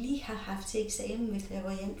jo de lige har haft til eksamen med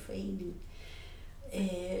Clairvoyantforeningen.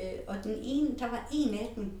 Og der var en af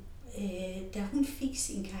dem, da hun fik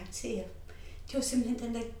sin karakter, det var simpelthen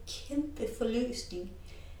den der kæmpe forløsning.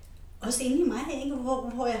 Også inde i mig, ikke?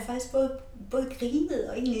 Hvor jeg faktisk både grinede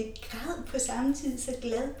og egentlig græd på samme tid, så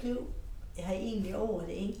glad blev jeg egentlig over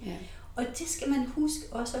det, ikke? Ja. Og det skal man huske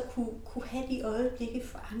også at kunne have de øjeblikke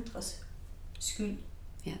for andres skyld,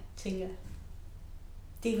 tænker jeg.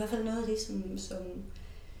 Det er i hvert fald noget af det,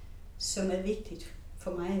 som er vigtigt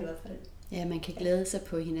for mig i hvert fald. Ja, man kan glæde sig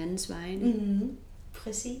på hinandens vegne. Mm-hmm.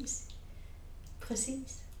 Præcis.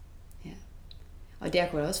 Ja. Og der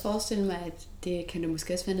kunne jeg også forestille mig, at det kan det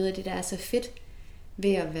måske også være noget af det, der er så fedt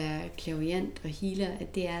ved at være clairvoyant og healer,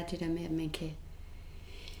 at det er det der med, at man kan,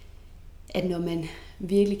 at når man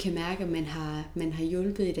virkelig kan mærke, at man har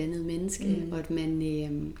hjulpet et andet menneske, og at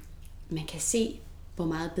man kan se, hvor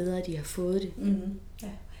meget bedre de har fået det. Mm-hmm. Ja.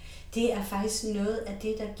 Det er faktisk noget af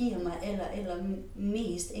det, der giver mig aller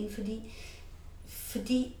mest, ikke?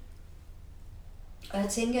 Fordi og jeg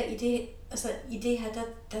tænker, i det her,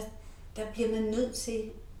 der bliver man nødt til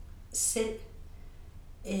selv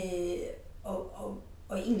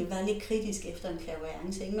og egentlig være lidt kritisk efter en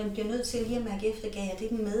clairvoyance, ikke? Man bliver nødt til lige at mærke efter, gav jeg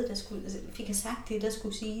det med, der skulle, fik jeg sagt det, der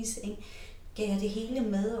skulle siges, ikke? Gav jeg det hele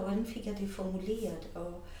med, og hvordan fik jeg det formuleret,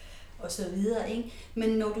 og så videre, ikke? Men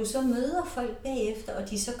når du så møder folk bagefter, og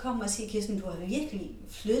de så kommer og siger, Kirsten, du har virkelig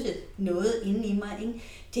flyttet noget inde i mig, ikke?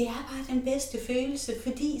 Det er bare den bedste følelse,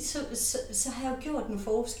 fordi så har jeg jo gjort en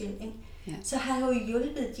forskel, ikke? Ja. Så har jeg jo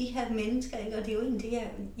hjulpet de her mennesker, ikke? Og det er jo egentlig det,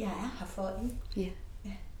 jeg er her for, ikke? Ja.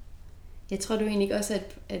 Jeg tror du egentlig også,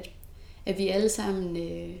 at vi alle sammen,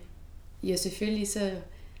 jo selvfølgelig så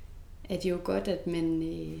er det jo godt, at man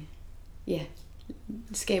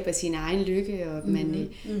skaber sin egen lykke, og man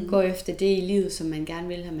går efter det i livet, som man gerne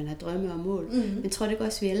vil have, man har drømme og mål. Men jeg tror det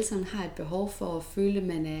også, at vi alle sammen har et behov for at føle, at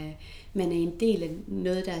man er en del af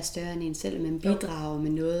noget, der er større end en selv, at man bidrager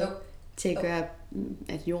med noget til at gøre,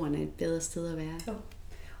 at jorden er et bedre sted at være. Jo.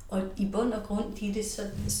 Og i bund og grund, Ditte,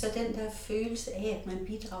 så den der følelse af, at man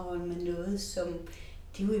bidrager med noget, som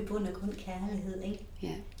det er jo i bund og grund kærlighed, ikke?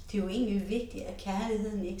 Ja. Det er jo egentlig vigtigt, at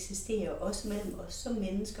kærligheden eksisterer også mellem os som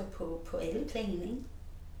mennesker på alle planer, ikke?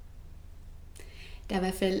 Der er i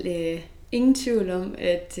hvert fald ingen tvivl om,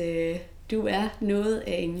 at du er noget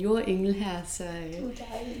af en jordengel her, så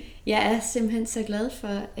jeg er simpelthen så glad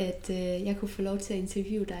for, at jeg kunne få lov til at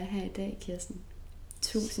interviewe dig her i dag, Kirsten.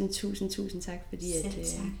 Tusind tak, fordi at...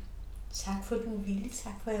 Tak for, at du ville.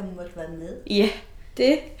 Tak for, at jeg måtte være med. Ja,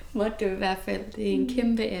 det måtte du i hvert fald. Det er en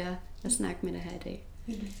kæmpe ære. at snakke med dig her i dag.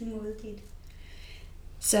 I lige måde, Ditte.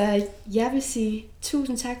 Så jeg vil sige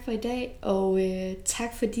tusind tak for i dag, og tak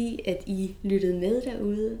fordi, at I lyttede med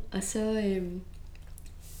derude. Og så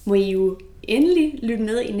må I jo endelig lytte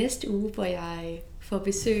med i næste uge, hvor jeg får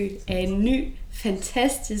besøg af en ny,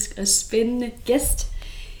 fantastisk og spændende gæst.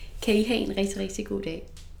 Kan I have en rigtig, rigtig god dag.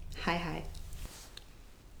 Hej hej.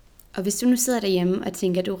 Og hvis du nu sidder derhjemme og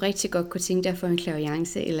tænker, at du rigtig godt kunne tænke dig at få en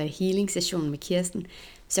clairvoyance eller healing session med Kirsten,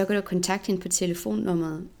 så kan du kontakte hende på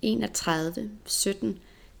telefonnummeret 31 17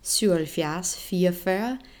 77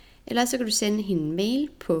 44, eller så kan du sende hende en mail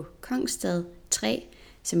på kongstad3,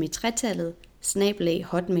 som i tretallet,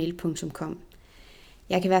 @hotmail.com.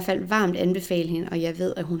 Jeg kan i hvert fald varmt anbefale hende, og jeg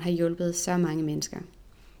ved, at hun har hjulpet så mange mennesker.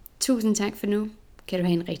 Tusind tak for nu. Kan du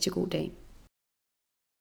have en rigtig god dag.